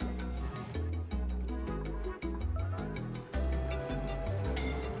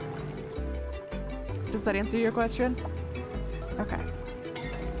 Does that answer your question? Okay.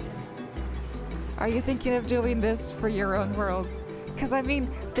 Are you thinking of doing this for your own world? Because I mean,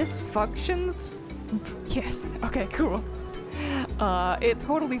 this functions? Yes, okay, cool. It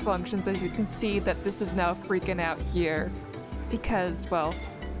totally functions, as you can see that this is now freaking out here. Because, well,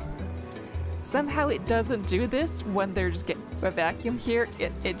 somehow it doesn't do this when there's a vacuum here.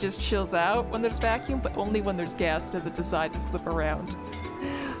 It just chills out when there's vacuum, but only when there's gas does it decide to flip around.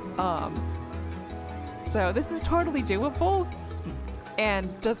 So this is totally doable,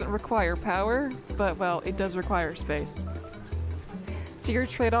 and doesn't require power, but well, it does require space. So your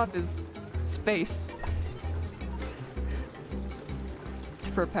trade-off is space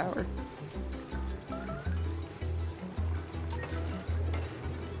for power.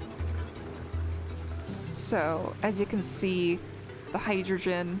 So, as you can see, the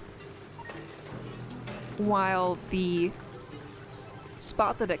hydrogen, while the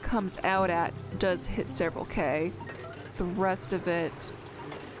spot that it comes out at does hit several K, the rest of it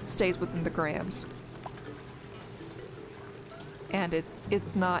stays within the grams. And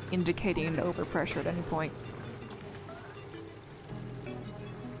it's not indicating overpressure at any point.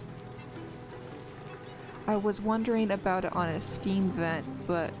 I was wondering about it on a steam vent,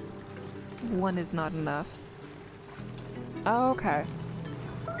 but one is not enough. Oh, okay.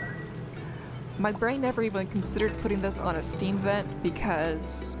 My brain never even considered putting this on a steam vent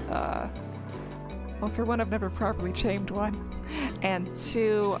because, well, for one, I've never properly chained one, and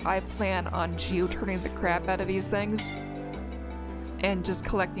two, I plan on geoturning the crap out of these things and just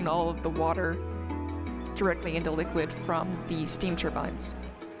collecting all of the water directly into liquid from the steam turbines.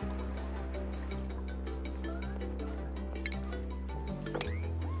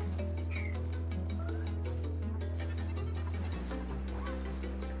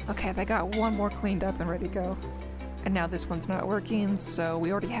 Okay, they got one more cleaned up and ready to go. And now this one's not working, so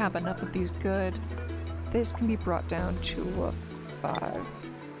we already have enough of these good. This can be brought down to a 5.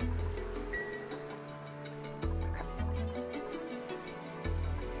 Okay.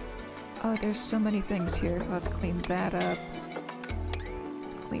 Oh, there's so many things here. Let's clean that up.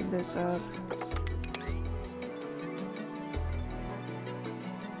 Let's clean this up.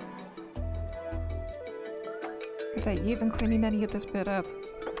 Are they even cleaning any of this bit up?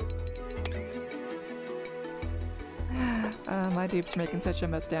 My dupe's making such a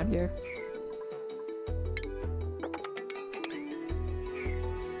mess down here.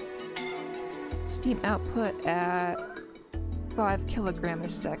 Steam output at 5 kilograms a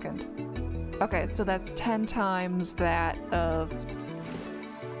second. Okay, so that's 10 times that of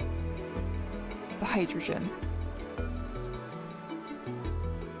the hydrogen.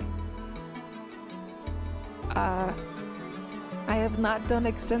 I have not done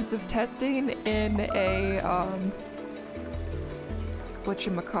extensive testing in a,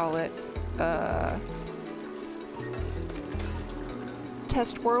 whatchamacallit,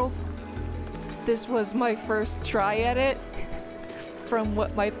 test world. This was my first try at it, from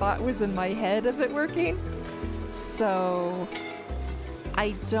what my thought was in my head of it working. So,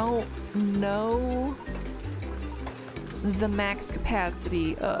 I don't know the max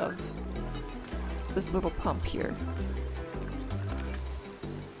capacity of this little pump here.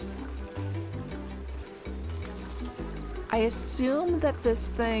 I assume that this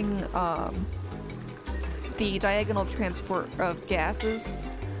thing, the diagonal transport of gases,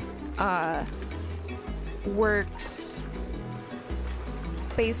 works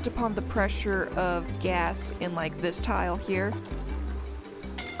based upon the pressure of gas in like this tile here.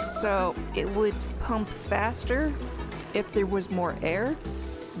 So it would pump faster if there was more air,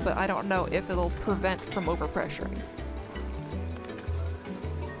 but I don't know if it'll prevent from overpressuring.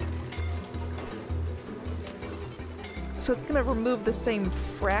 So it's gonna remove the same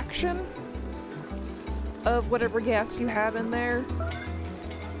fraction of whatever gas you have in there,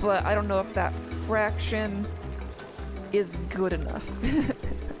 but I don't know if that fraction is good enough.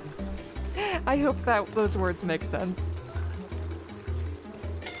 I hope that those words make sense.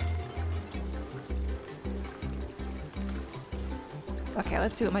 Okay,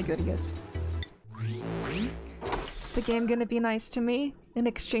 let's see what my goodie is. Is the game gonna be nice to me in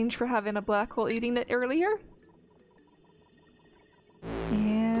exchange for having a black hole eating it earlier?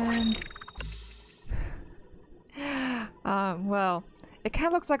 And... well, it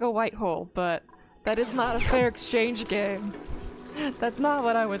kinda looks like a white hole, but that is not a fair exchange game. That's not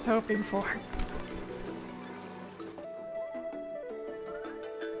what I was hoping for.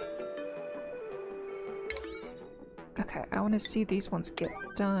 Okay, I want to see these ones get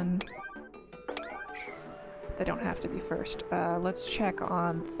done. They don't have to be first. Let's check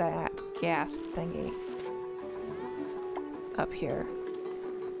on that gas thingy up here.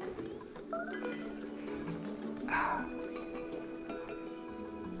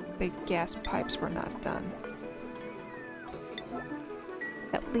 The gas pipes were not done.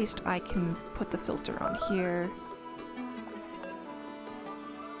 At least I can put the filter on here.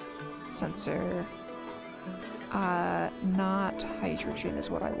 Sensor. Not hydrogen is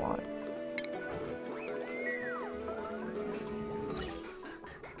what I want.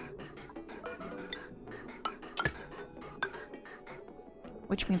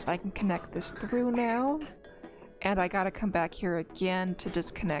 Which means I can connect this through now. And I gotta come back here again to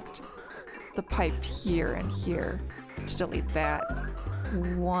disconnect the pipe here and here to delete that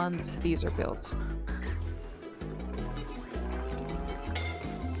once these are built.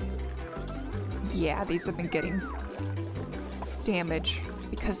 Yeah, these have been getting damage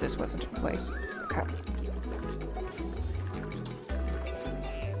because this wasn't in place. Okay.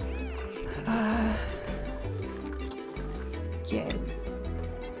 Yeah.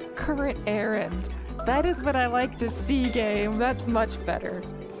 Current errand. That is what I like to see, game. That's much better.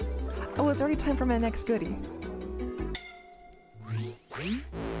 Oh, it's already time for my next goodie.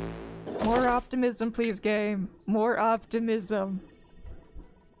 More optimism, please, game. More optimism.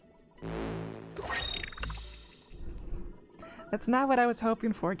 That's not what I was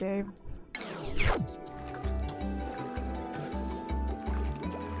hoping for, game.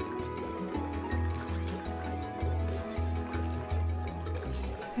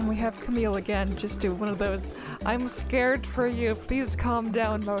 And we have Camille again, just do one of those "I'm scared for you, please calm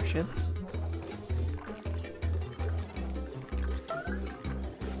down" motions.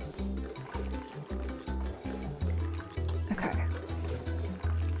 Okay.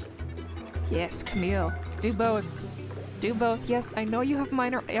 Yes, Camille. Do both. Do both. Yes, I know you have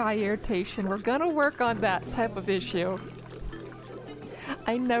minor eye irritation. We're gonna work on that type of issue.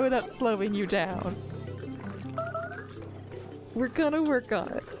 I know that's slowing you down. We're gonna work on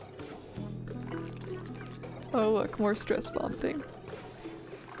it. Oh look, more stress bonding.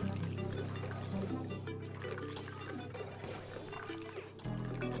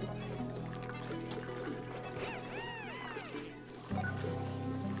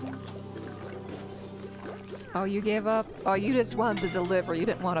 Oh, you gave up? Oh, you just wanted to deliver, you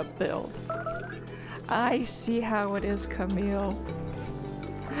didn't want to build. I see how it is, Camille.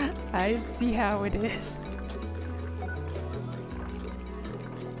 I see how it is.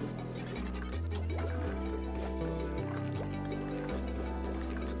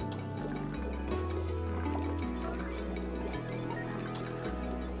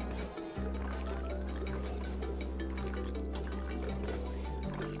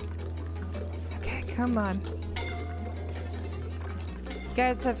 come on. You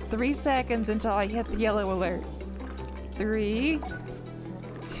guys have 3 seconds until I hit the yellow alert. 3,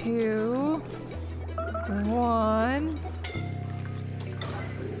 2, 1.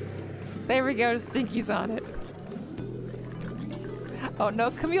 There we go, Stinky's on it. Oh no,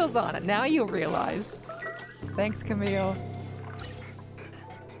 Camille's on it. Now you'll realize. Thanks, Camille.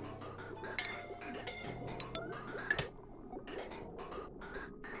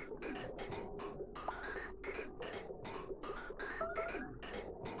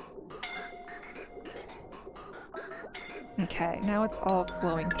 Okay, now it's all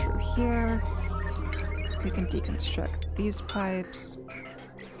flowing through here. We can deconstruct these pipes.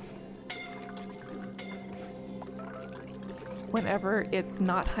 Whenever it's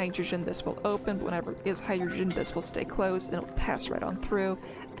not hydrogen, this will open, but whenever it is hydrogen, this will stay closed and it'll pass right on through.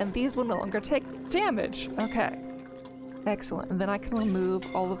 And these will no longer take damage. Okay. Excellent. And then I can remove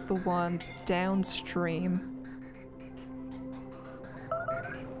all of the ones downstream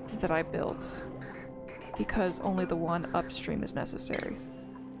that I built, because only the one upstream is necessary.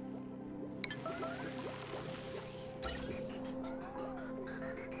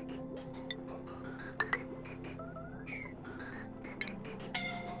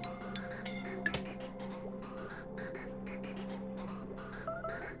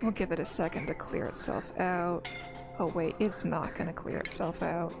 We'll give it a second to clear itself out. Oh wait, it's not gonna clear itself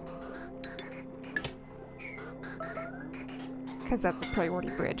out. Because that's a priority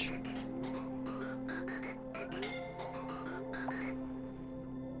bridge.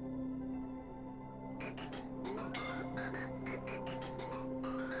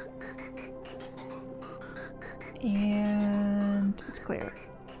 And it's clear.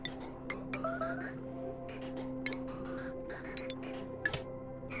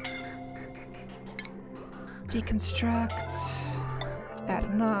 Deconstruct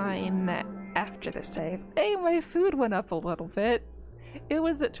at 9 after the save. Hey, my food went up a little bit. It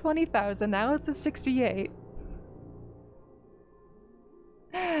was at 20,000, now it's at 68.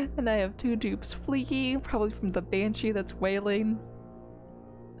 And I have 2 dupes fleeking, probably from the banshee that's wailing.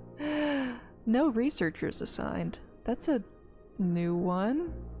 No researchers assigned. That's a new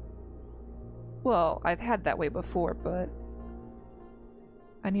one. Well, I've had that way before, but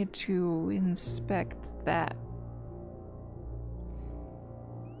I need to inspect that.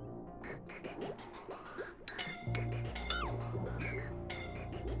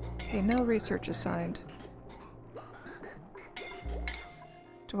 Okay, no research assigned.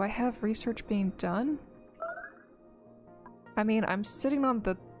 Do I have research being done? I mean, I'm sitting on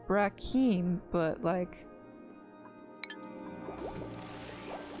the Brakeem, but like...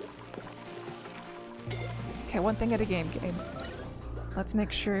 Okay, one thing at a game. Let's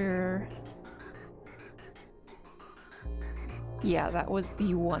make sure... Yeah, that was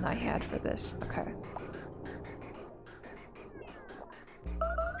the one I had for this. Okay.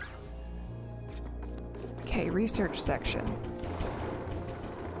 Okay, research section.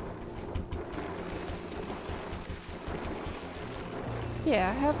 Yeah,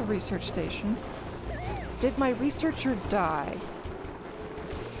 I have a research station. Did my researcher die?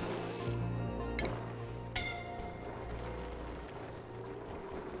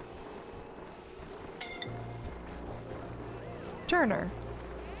 Turner.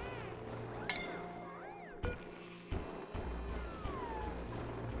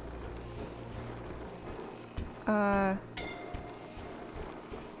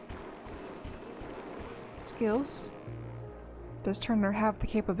 Skills? Does Turner have the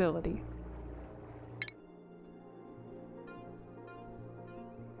capability?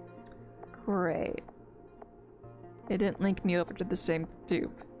 Great. It didn't link me over to the same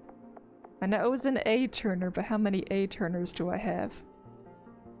dupe. I know it was an A Turner, but how many A Turners do I have?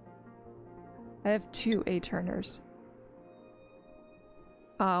 I have 2 A Turners.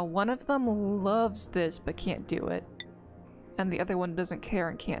 One of them loves this but can't do it. And the other one doesn't care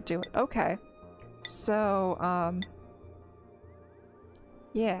and can't do it. Okay. So,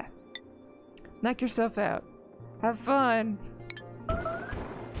 yeah. Knock yourself out. Have fun!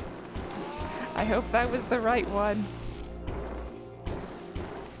 I hope that was the right one.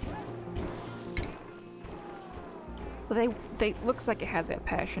 Well, they looks like it had that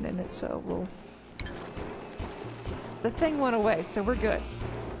passion in it, so we'll... The thing went away, so we're good.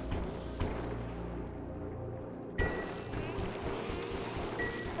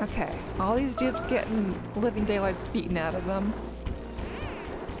 Okay, all these dupes getting living daylights beaten out of them.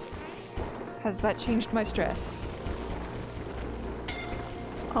 Has that changed my stress?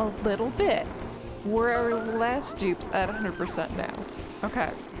 A little bit. We're less dupes at 100% now.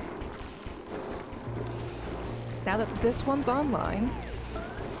 Okay. Now that this one's online,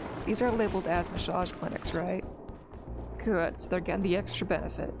 These are labeled as massage clinics, right? Good, so they're getting the extra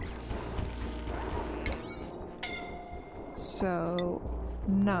benefit. So,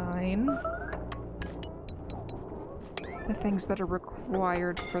 9. The things that are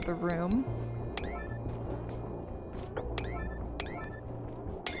required for the room.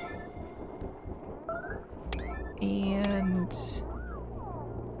 And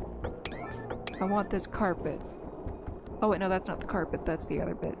I want this carpet. Oh wait, no, that's not the carpet, that's the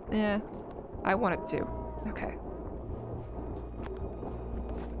other bit. Eh, I want it too. Okay.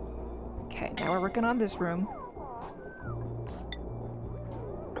 Okay, now we're working on this room.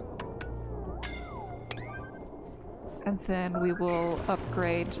 And then we will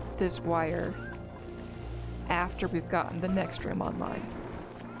upgrade this wire after we've gotten the next room online.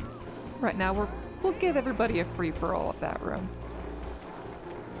 Right now we'll give everybody a free-for-all of that room.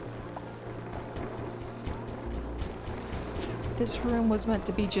 This room was meant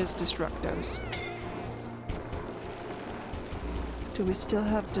to be just Destructos. Do we still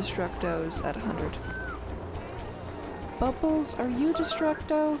have Destructos at 100? Bubbles, are you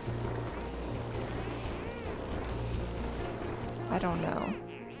Destructo? I don't know.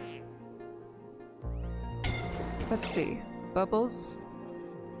 Let's see. Bubbles?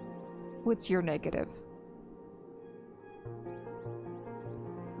 What's your negative?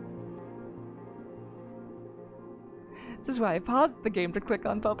 This is why I paused the game to click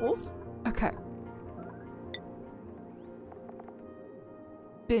on Bubbles. Okay.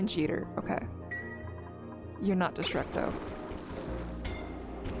 Binge Eater. Okay. You're not Destructo.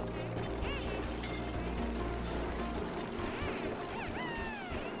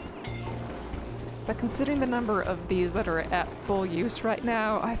 But considering the number of these that are at full use right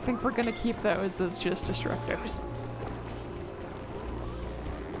now, I think we're gonna keep those as just Destructos.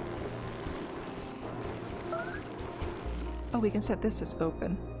 Oh, we can set this as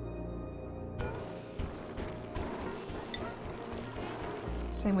open.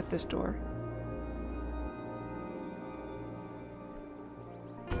 Same with this door.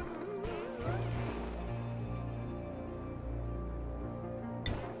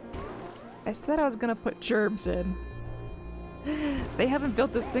 I said I was gonna put germs in. They haven't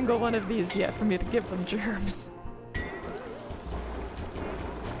built a single one of these yet for me to give them germs.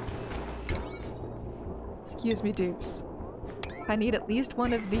 Excuse me, dupes. I need at least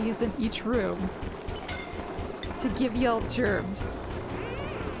one of these in each room to give y'all germs.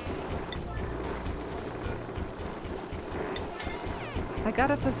 I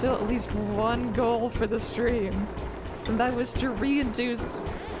gotta fulfill at least one goal for the stream, and that was to reintroduce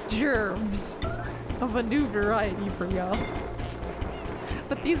germs of a new variety for y'all.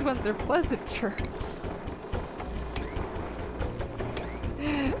 But these ones are pleasant germs.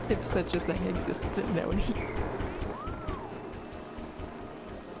 If such a thing exists in ONI.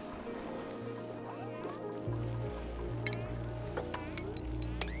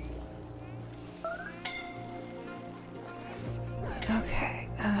 Okay,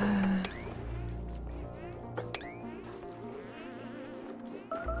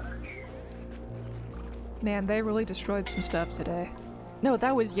 man, they really destroyed some stuff today. No,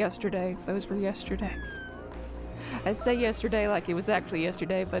 that was yesterday. Those were yesterday. I say yesterday like it was actually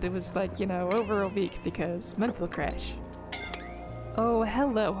yesterday, but it was like, you know, over a week because mental crash. Oh,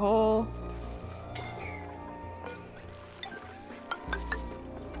 hello, hole.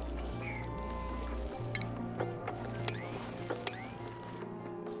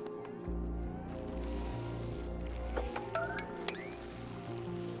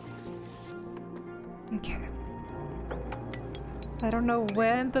 Okay. I don't know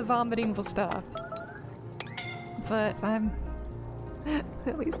when the vomiting will stop, but I'm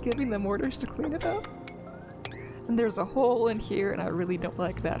at least giving them orders to clean it up. And there's a hole in here, and I really don't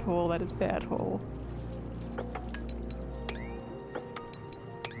like that hole. That is bad hole.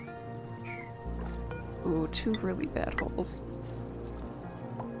 Ooh, 2 really bad holes.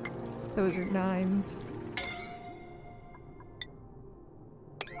 Those are 9s.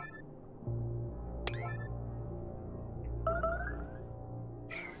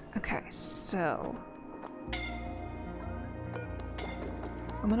 Okay, so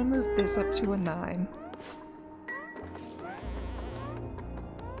I'm gonna move this up to a 9.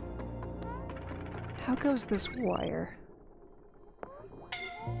 How goes this wire?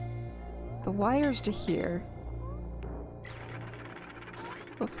 The wire's to here.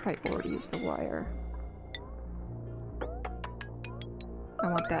 What priority is the wire? I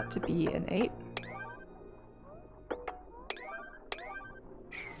want that to be an 8.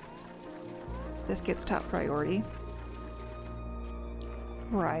 This gets top priority.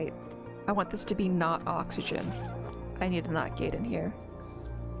 Right. I want this to be not oxygen. I need a not gate in here.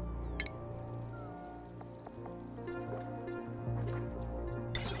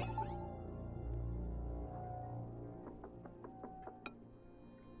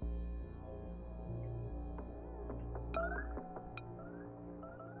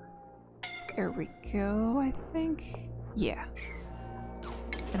 There we go, I think. Yeah.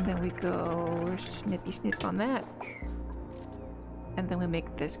 And then we go snippy snip on that. And then we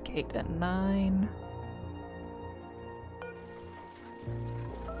make this gate at 9.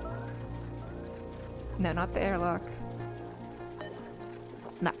 No, not the airlock.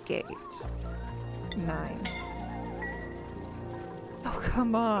 Not gate. 9. Oh,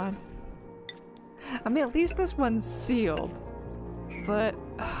 come on. I mean, at least this one's sealed. But,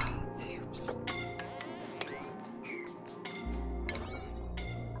 tubes.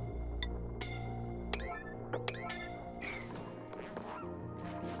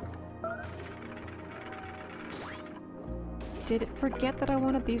 Did it forget that I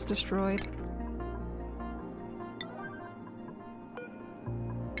wanted these destroyed?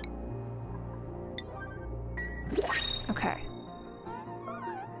 Okay.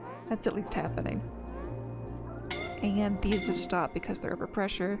 That's at least happening. And these have stopped because they're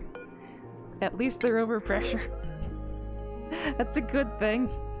overpressure. At least they're overpressure. That's a good thing.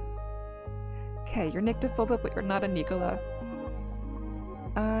 Okay, you're nyctophobic, but you're not a Nicola.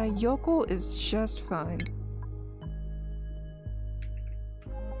 Yokel is just fine.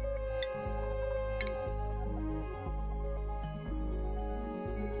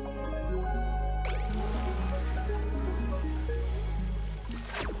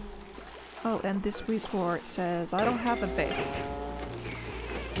 Oh, and this Weesport says, I don't have a base.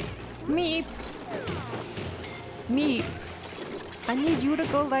 Meep! Meep! I need you to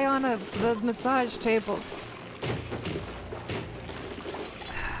go lay on the massage tables.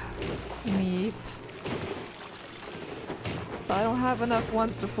 Meep. I don't have enough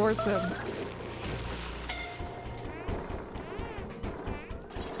ones to force him.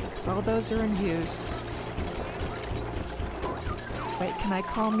 Because all those are in use. Wait, can I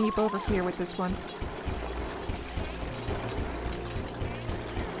call Meep over here with this one?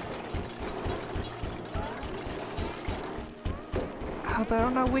 Oh, but I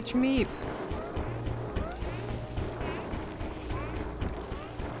don't know which Meep.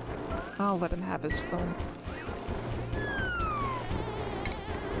 I'll let him have his fun.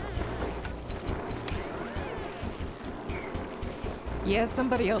 Yeah,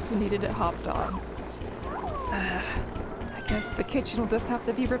 somebody else who needed it hopped on. I guess the kitchen will just have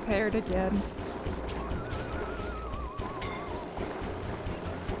to be repaired again.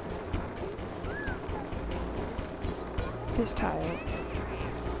 This tile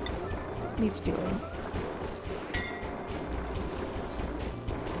needs doing.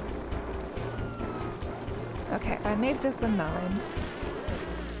 Okay, I made this a 9.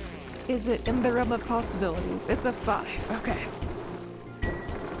 Is it in the realm of possibilities? It's a 5, okay.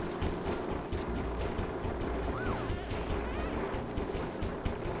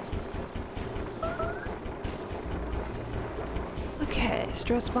 Okay,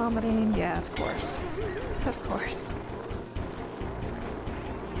 stress vomiting, yeah, of course. Of course.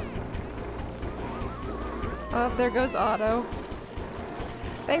 Oh, there goes Otto.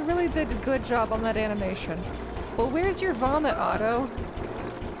 They really did a good job on that animation. Well, where's your vomit, Otto?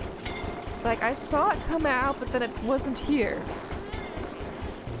 Like, I saw it come out, but then it wasn't here.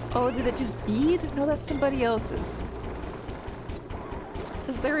 Oh, did it just bead? No, that's somebody else's.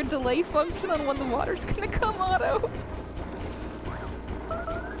 Is there a delay function on when the water's gonna come, Otto?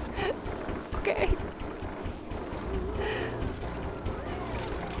 Okay.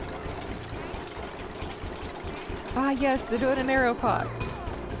 Ah, yes, they're doing an arrow pot.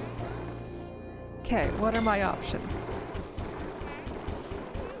 Okay, what are my options?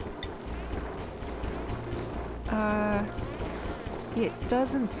 It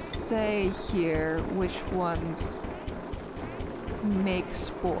doesn't say here which ones make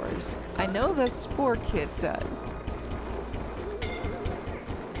spores. I know the spore kit does.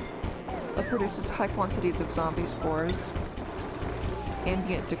 It produces high quantities of zombie spores.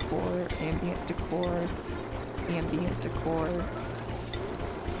 Ambient decor, ambient decor, ambient decor.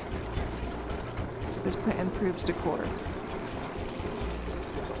 This plant improves decor.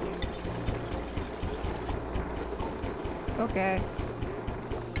 Okay.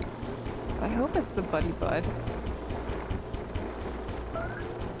 I hope it's the Buddy Bud.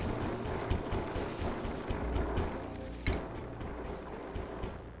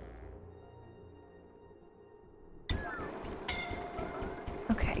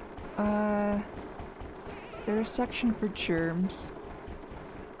 Okay, is there a section for germs?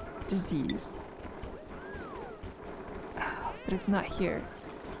 Disease. But it's not here.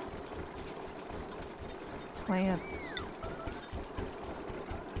 Plants.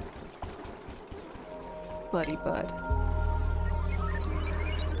 Buddy Bud.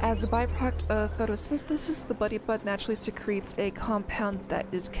 As a byproduct of photosynthesis, the buddy bud naturally secretes a compound that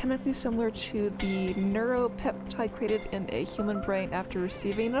is chemically similar to the neuropeptide created in a human brain after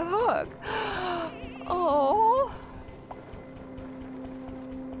receiving a hug. Oh,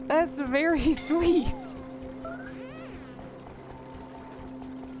 that's very sweet.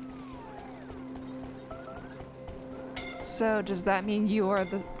 So does that mean you are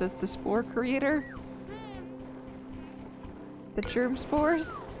the spore creator? The germ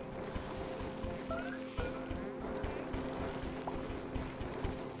spores?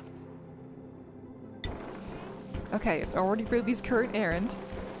 Okay, it's already Ruby's current errand.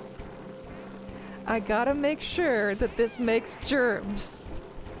 I gotta make sure that this makes germs.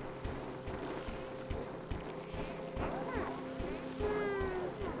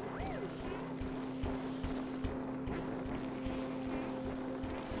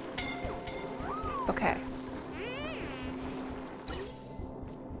 Okay.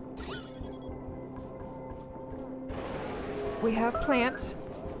 We have plant.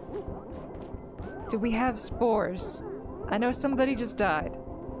 Do we have spores? I know somebody just died.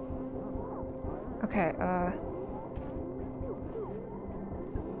 Okay,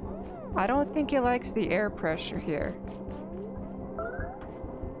 I don't think it likes the air pressure here.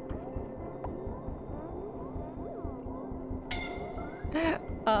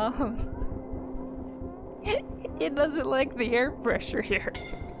 It doesn't like the air pressure here.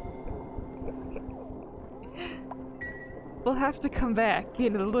 We'll have to come back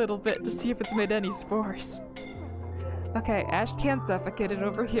in a little bit to see if it's made any spores. Okay, ash can suffocated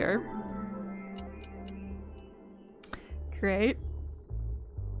over here. Great.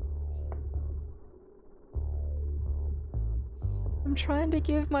 I'm trying to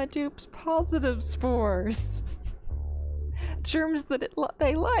give my dupes positive spores. Germs that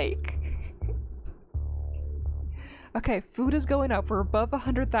they like. Okay, food is going up. We're above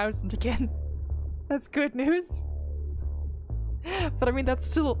 100,000 again. That's good news. But I mean, that's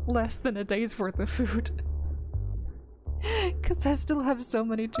still less than a day's worth of food. Because I still have so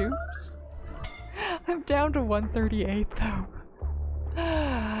many dupes. I'm down to 138 though.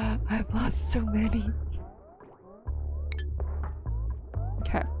 I've lost so many.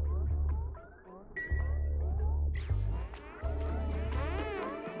 Okay.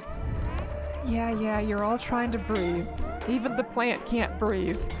 Yeah, you're all trying to breathe. Even the plant can't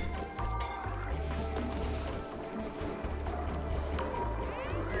breathe.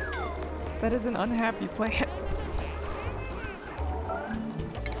 That is an unhappy plant.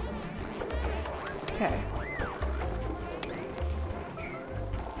 Okay.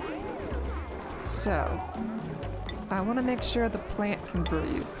 So, I want to make sure the plant can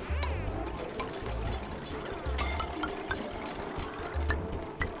breathe.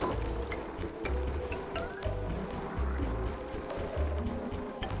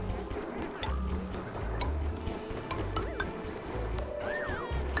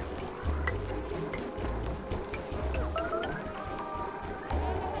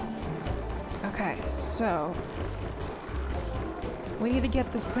 Okay, so we need to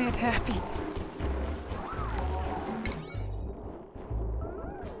get this plant happy.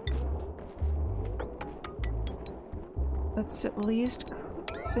 Let's at least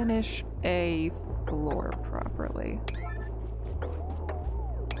finish a floor properly.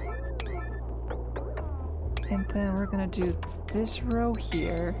 And then we're gonna do this row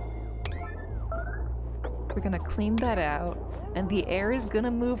here. We're gonna clean that out. And the air is gonna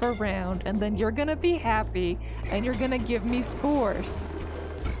move around, and then you're gonna be happy, and you're gonna give me spores.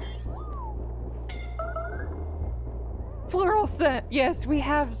 Floral scent! Yes, we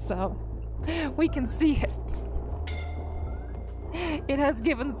have some. We can see it. It has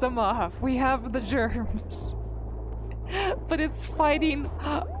given some off. We have the germs. But it's fighting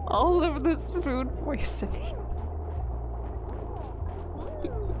all of this food poisoning.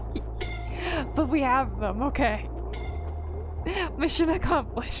 But we have them, okay. Mission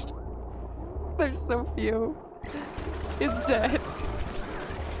accomplished. There's so few. It's dead.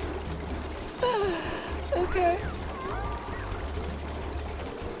 Okay.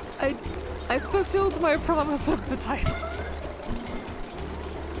 I fulfilled my promise of the title.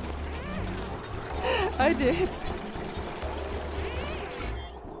 I did.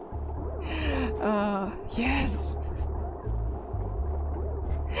 Yes.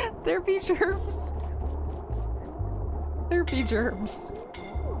 There be germs. There be germs.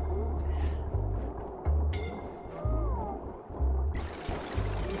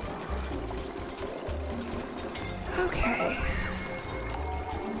 Okay.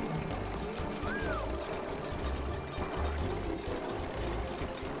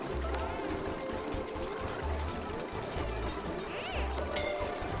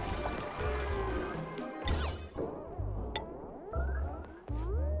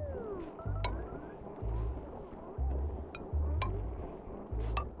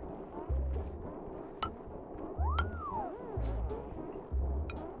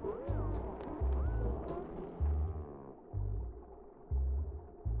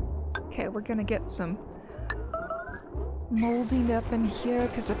 Okay, we're gonna get some molding up in here,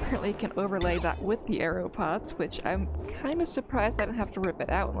 because apparently you can overlay that with the arrow pots, which I'm kind of surprised I didn't have to rip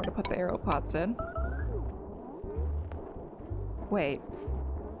it out in order to put the arrow pots in. Wait.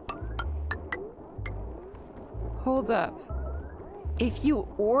 Hold up. If you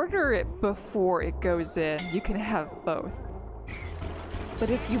order it before it goes in, you can have both. But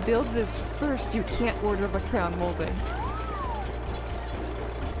if you build this first, you can't order the crown molding.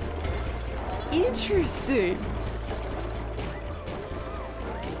 Interesting!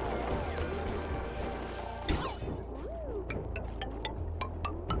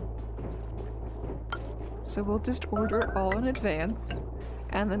 So we'll just order it all in advance,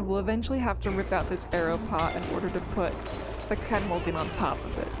 and then we'll eventually have to rip out this arrow pot in order to put the crown molding on top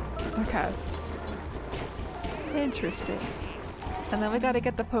of it. Okay. Interesting. And then we gotta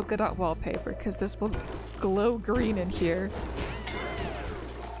get the polka dot wallpaper, because this will glow green in here.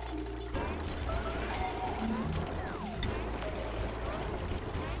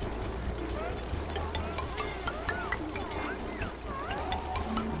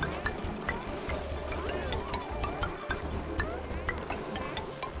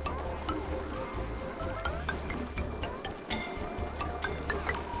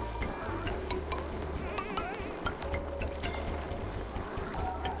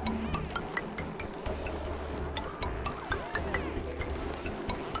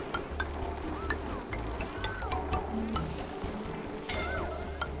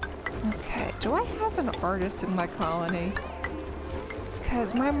 Do I have an artist in my colony?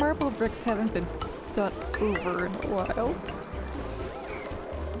 Because my marble bricks haven't been done over in a while.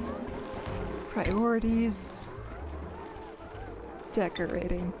 Priorities.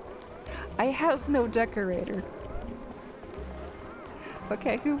 Decorating. I have no decorator.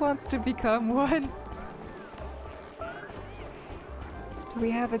 Okay, who wants to become one? Do we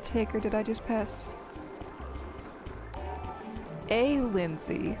have a taker? Did I just pass? A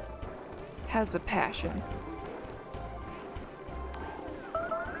Lindsay has a passion.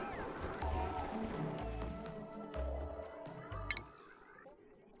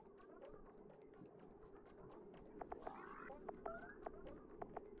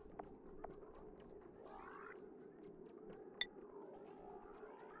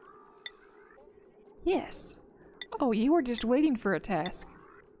 Yes. Oh, you were just waiting for a task.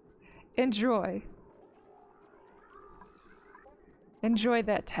 Enjoy. Enjoy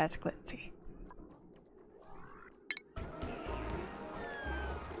that task, Lindsay.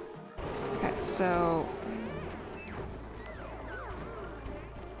 Okay, so...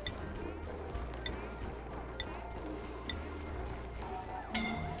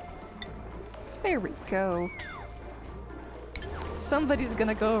 there we go. Somebody's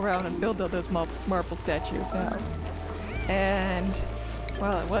gonna go around and build all those marble statues now. And,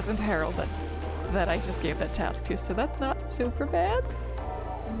 well, it wasn't Harold that I just gave that task to, so that's not super bad.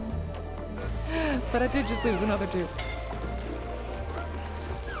 But I did just lose another dude.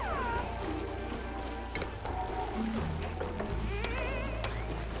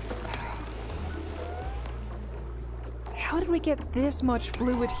 How did we get this much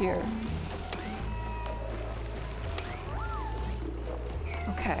fluid here?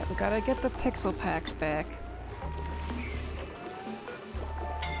 Okay, we gotta get the pixel packs back.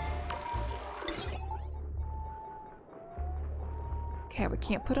 Okay, we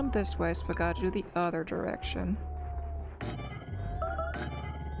can't put them this way, so we gotta do the other direction.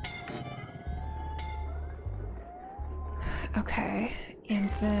 Okay, and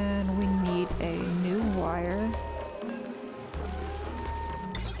then we need a new wire.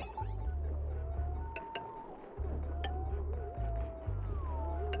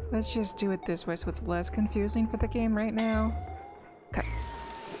 Let's just do it this way so it's less confusing for the game right now. Okay.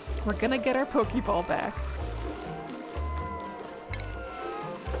 We're gonna get our Pokeball back.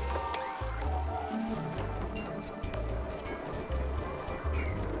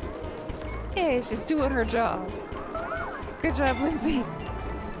 Hey, she's doing her job. Good job, Lindsay.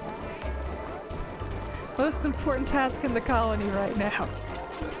 Most important task in the colony right now.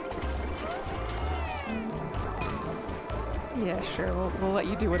 Yeah, sure, we'll let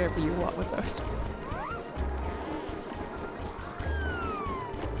you do whatever you want with those.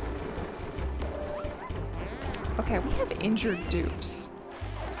 Okay, we have injured dupes.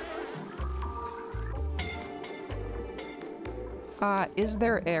 Is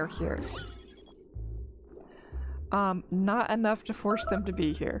there air here? Not enough to force them to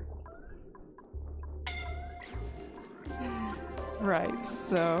be here. Right,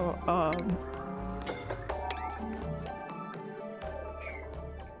 so,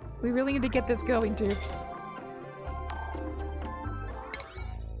 we really need to get this going, dupes.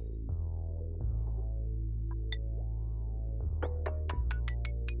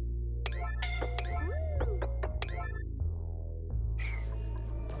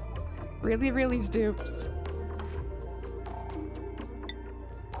 Really dupes.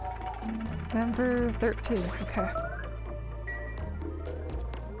 Number 13, okay.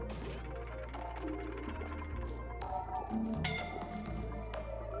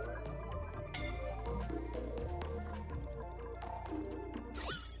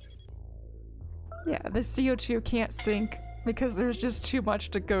 Yeah, the CO2 can't sink because there's just too much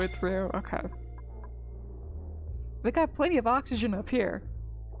to go through. Okay. We got plenty of oxygen up here.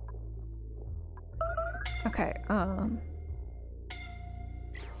 Okay,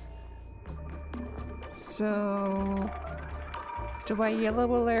 so do I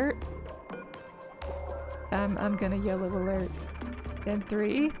yellow alert? I'm gonna yellow alert. In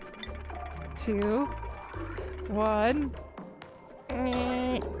 3, 2, 1.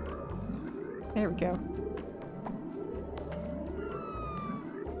 There we go.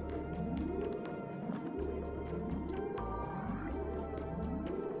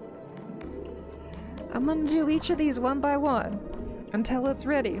 I'm gonna do each of these one by one until it's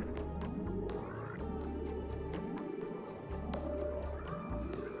ready.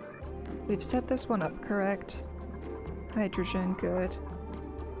 We've set this one up, correct? Hydrogen, good.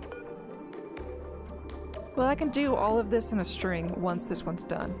 Well, I can do all of this in a string once this one's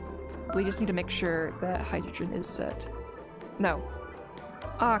done. We just need to make sure that hydrogen is set. No.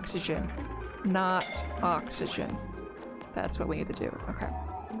 Oxygen. Not oxygen. That's what we need to do. Okay.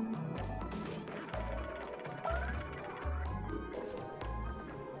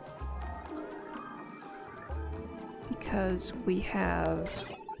 Because we have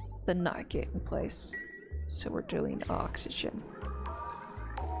the NOT gate in place. So we're doing oxygen.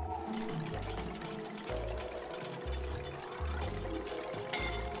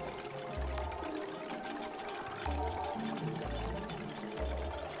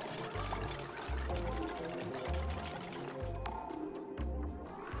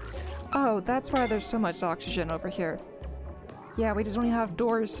 Oh, that's why there's so much oxygen over here. Yeah, we just only have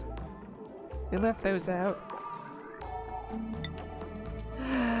doors. We left those out.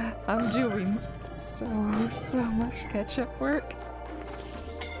 I'm doing so much catch-up work.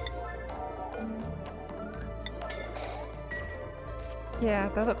 Yeah,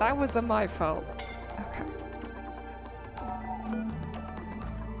 that wasn't my fault. Okay.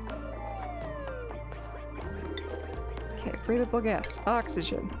 Okay, breathable gas,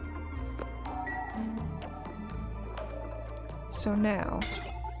 oxygen. So now,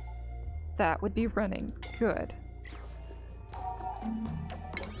 that would be running. Good.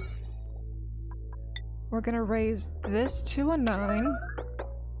 We're gonna raise this to a 9.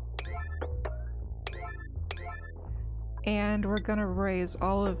 And we're gonna raise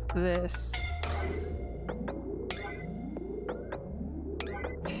all of this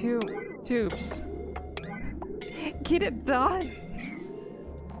to tubes. Get it done!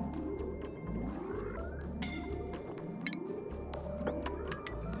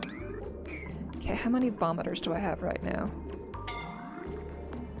 Okay, how many vomitors do I have right now?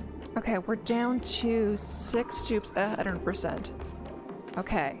 Okay, we're down to 6 tubes, 100%.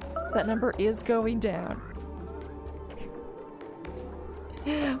 Okay, that number is going down.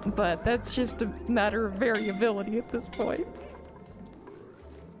 But that's just a matter of variability at this point.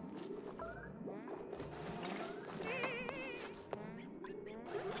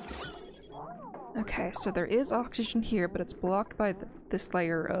 Okay, so there is oxygen here, but it's blocked by this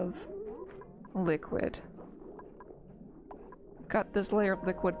layer of liquid. Got this layer of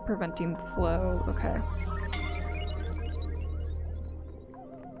liquid preventing flow. Okay.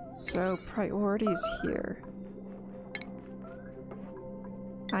 So priorities here.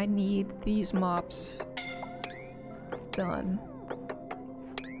 I need these mops done.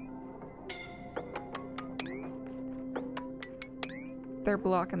 They're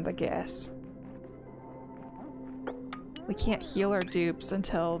blocking the gas. We can't heal our dupes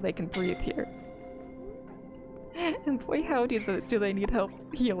until they can breathe here. And boy, how do they need help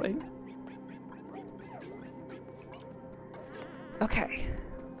healing. Okay.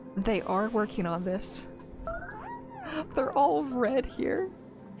 They are working on this. They're all red here.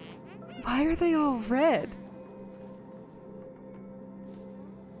 Why are they all red?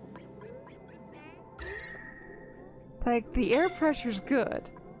 Like, the air pressure's good.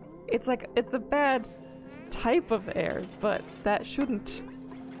 It's like, it's a bad type of air, but that shouldn't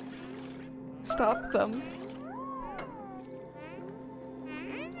stop them.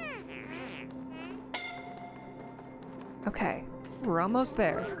 Okay, we're almost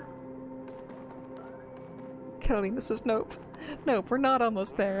there. Kathleen, this is nope. Nope, we're not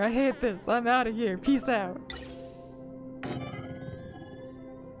almost there. I hate this. I'm out of here. Peace out.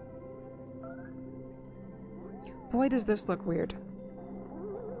 Boy, does this look weird.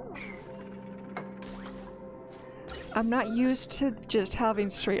 I'm not used to just having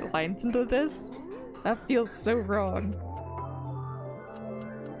straight lines into this. That feels so wrong.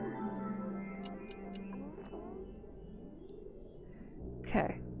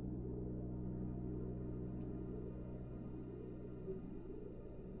 Okay.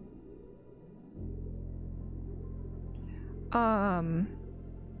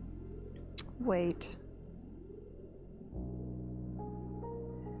 Wait.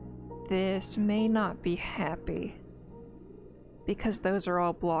 This may not be happy. Because those are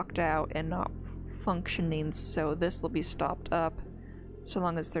all blocked out and not functioning, so this will be stopped up so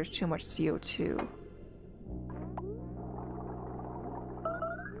long as there's too much CO2.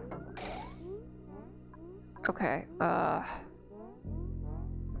 Okay,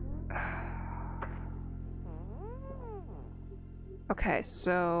 okay,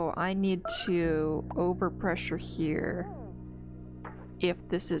 so I need to overpressure here if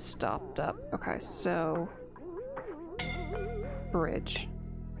this is stopped up. Okay, so bridge.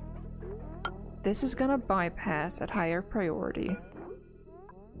 This is gonna bypass at higher priority.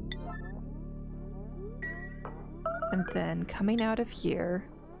 And then coming out of here,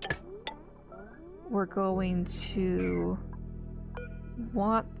 we're going to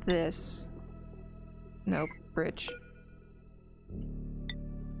want this, no, bridge,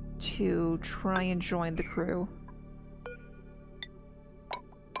 to try and join the crew.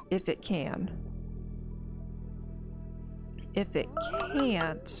 If it can. If it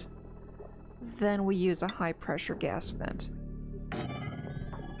can't, then we use a high pressure gas vent.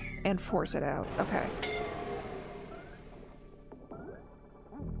 And force it out. Okay.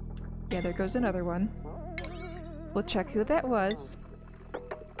 Yeah, there goes another one. We'll check who that was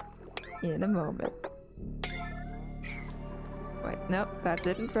in a moment. Wait, nope, that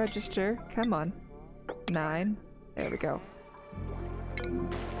didn't register. Come on. 9. There we go.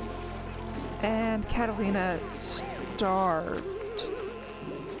 And Catalina starved.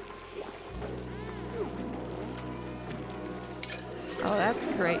 Oh, that's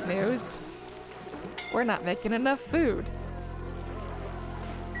great news. We're not making enough food.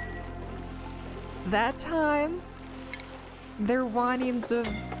 That time, their whinings of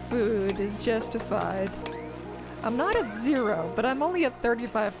food is justified. I'm not at 0, but I'm only at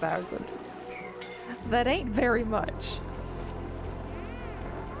 35,000. That ain't very much.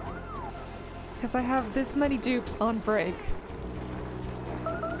 Because I have this many dupes on break.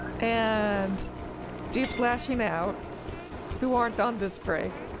 And dupes lashing out who aren't on this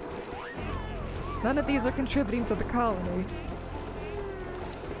break. None of these are contributing to the colony.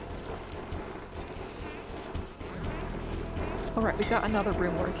 Alright, we got another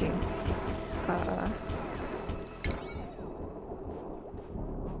room working.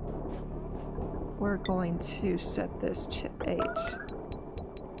 We're going to set this to 8.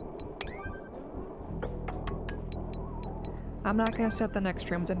 I'm not gonna set the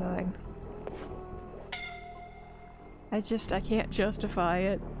next room to 9. I can't justify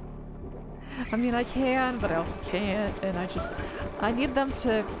it. I mean, I can, but I also can't, and I need them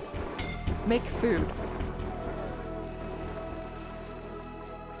to make food.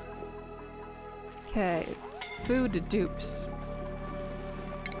 Okay, food dupes.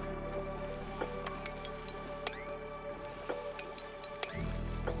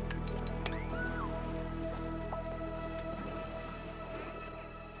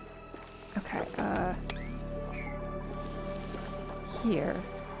 Okay, here.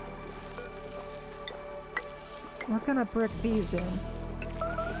 We're gonna brick these in.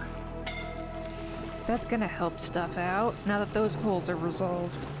 That's gonna help stuff out now that those holes are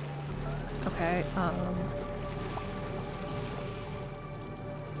resolved. Okay,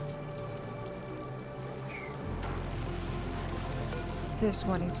 this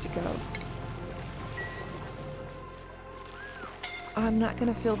one needs to go. I'm not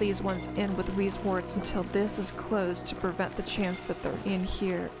gonna fill these ones in with resorts until this is closed to prevent the chance that they're in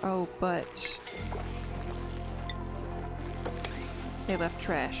here. Oh, but they left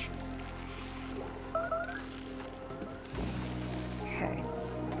trash. Okay.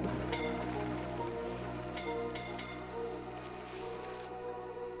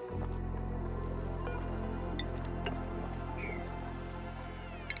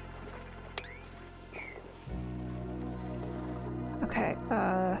 Okay,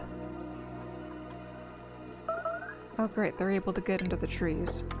 oh great, they're able to get into the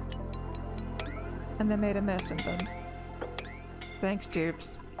trees. And they made a mess of them. Thanks,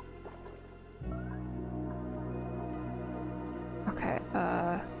 dupes. Okay,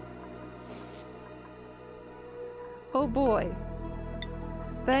 oh boy.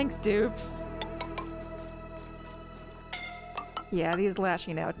 Thanks, dupes. Yeah, these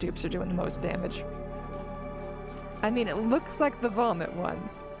lashing out dupes are doing the most damage. I mean, it looks like the vomit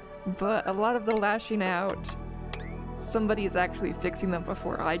ones, but a lot of the lashing out, somebody's actually fixing them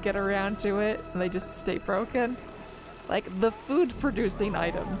before I get around to it, and they just stay broken. Like, the food-producing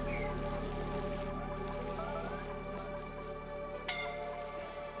items.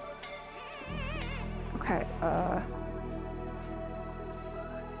 Okay,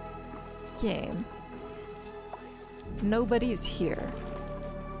 game. Nobody's here.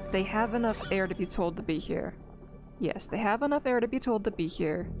 They have enough air to be told to be here. Yes, they have enough air to be told to be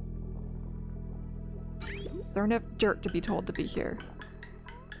here. Is there enough dirt to be told to be here?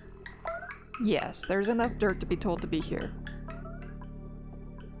 Yes, there's enough dirt to be told to be here.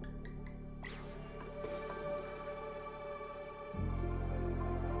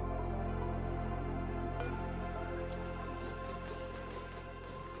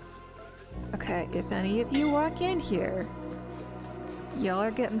 Okay, if any of you walk in here, y'all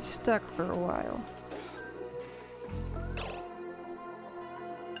are getting stuck for a while.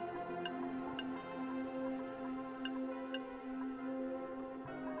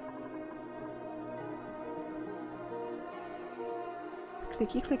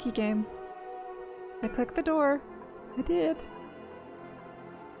 Clicky clicky game. I clicked the door. I did.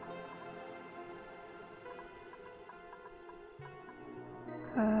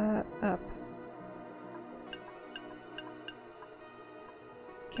 Up.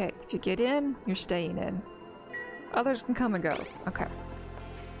 Okay, if you get in, you're staying in. Others can come and go. Okay.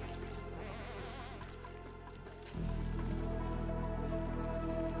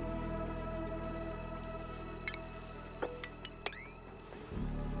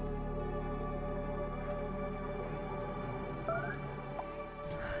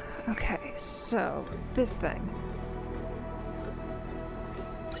 Okay, so this thing.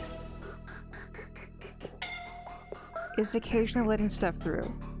 Is occasionally letting stuff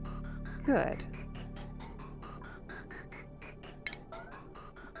through. Good.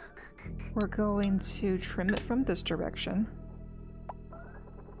 We're going to trim it from this direction.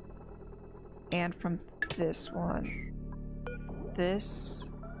 And from this one. This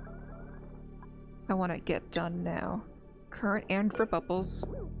I want to get done now. Current errand for Bubbles.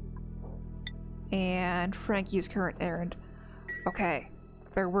 And Frankie's current errand. Okay,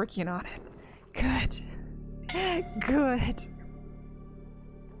 they're working on it. Good. Good.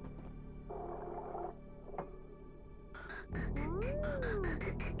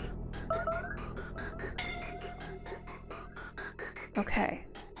 Okay.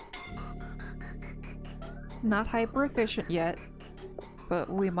 Not hyper efficient yet, but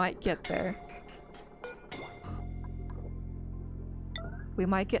we might get there. We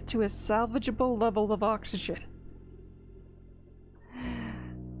might get to a salvageable level of oxygen.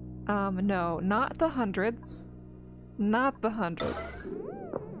 No, not the hundreds. Not the hundreds.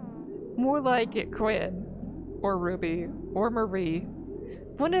 More like it, Quinn. Or Ruby. Or Marie.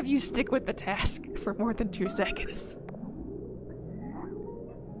 One of you stick with the task for more than 2 seconds.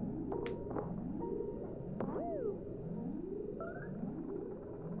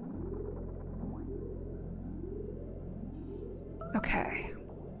 Okay.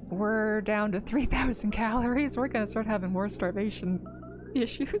 We're down to 3,000 calories. We're gonna start having more starvation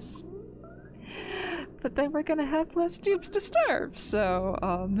issues. But then we're gonna have less dupes to starve, so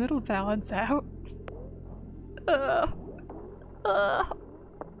it'll balance out.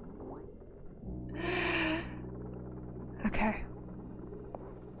 Okay.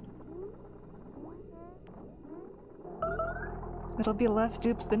 It'll be less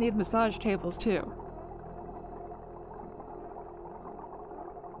dupes that need massage tables too.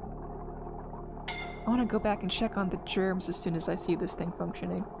 I want to go back and check on the germs as soon as I see this thing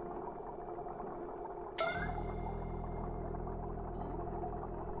functioning.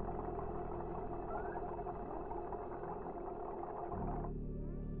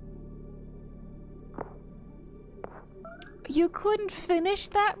 You couldn't finish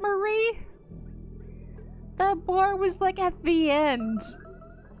that, Marie? That bar was like at the end.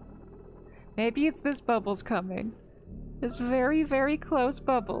 Maybe it's this Bubbles coming. This very, very close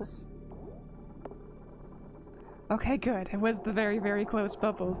Bubbles. Okay, good. It was the very, very close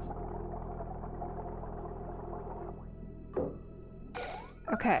Bubbles.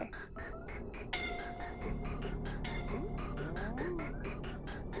 Okay.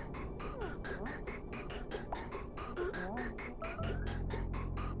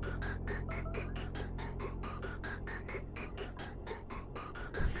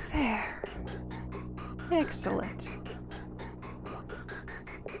 There. Excellent.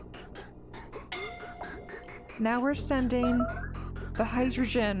 Now we're sending the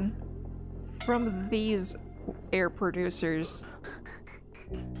hydrogen from these air producers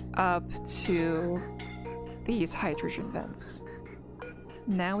up to these hydrogen vents.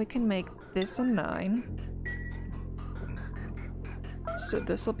 Now we can make this a 9. So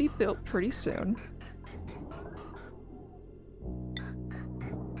this will be built pretty soon.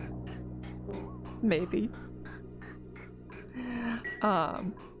 Maybe.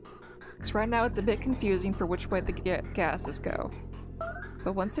 Because right now it's a bit confusing for which way the gases go.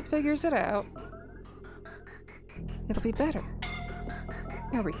 But once it figures it out, it'll be better.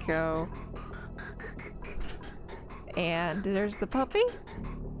 There we go. And there's the puppy.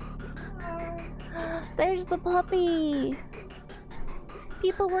 There's the puppy!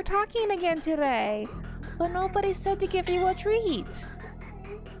 People were talking again today, but nobody said to give you a treat.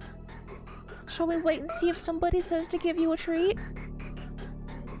 Shall we wait and see if somebody says to give you a treat?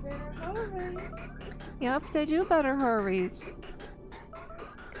 Yep, they do better hurries.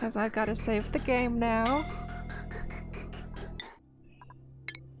 Because I've got to save the game now.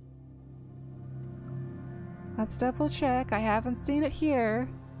 Let's double check. I haven't seen it here.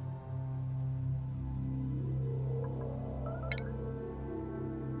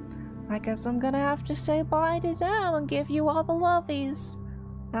 I guess I'm gonna have to say bye to them and give you all the lovies.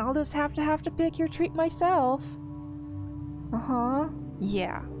 I'll just have to pick your treat myself. Uh-huh.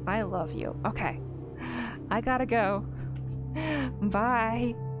 Yeah, I love you. Okay. I gotta go.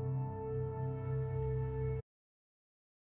 Bye.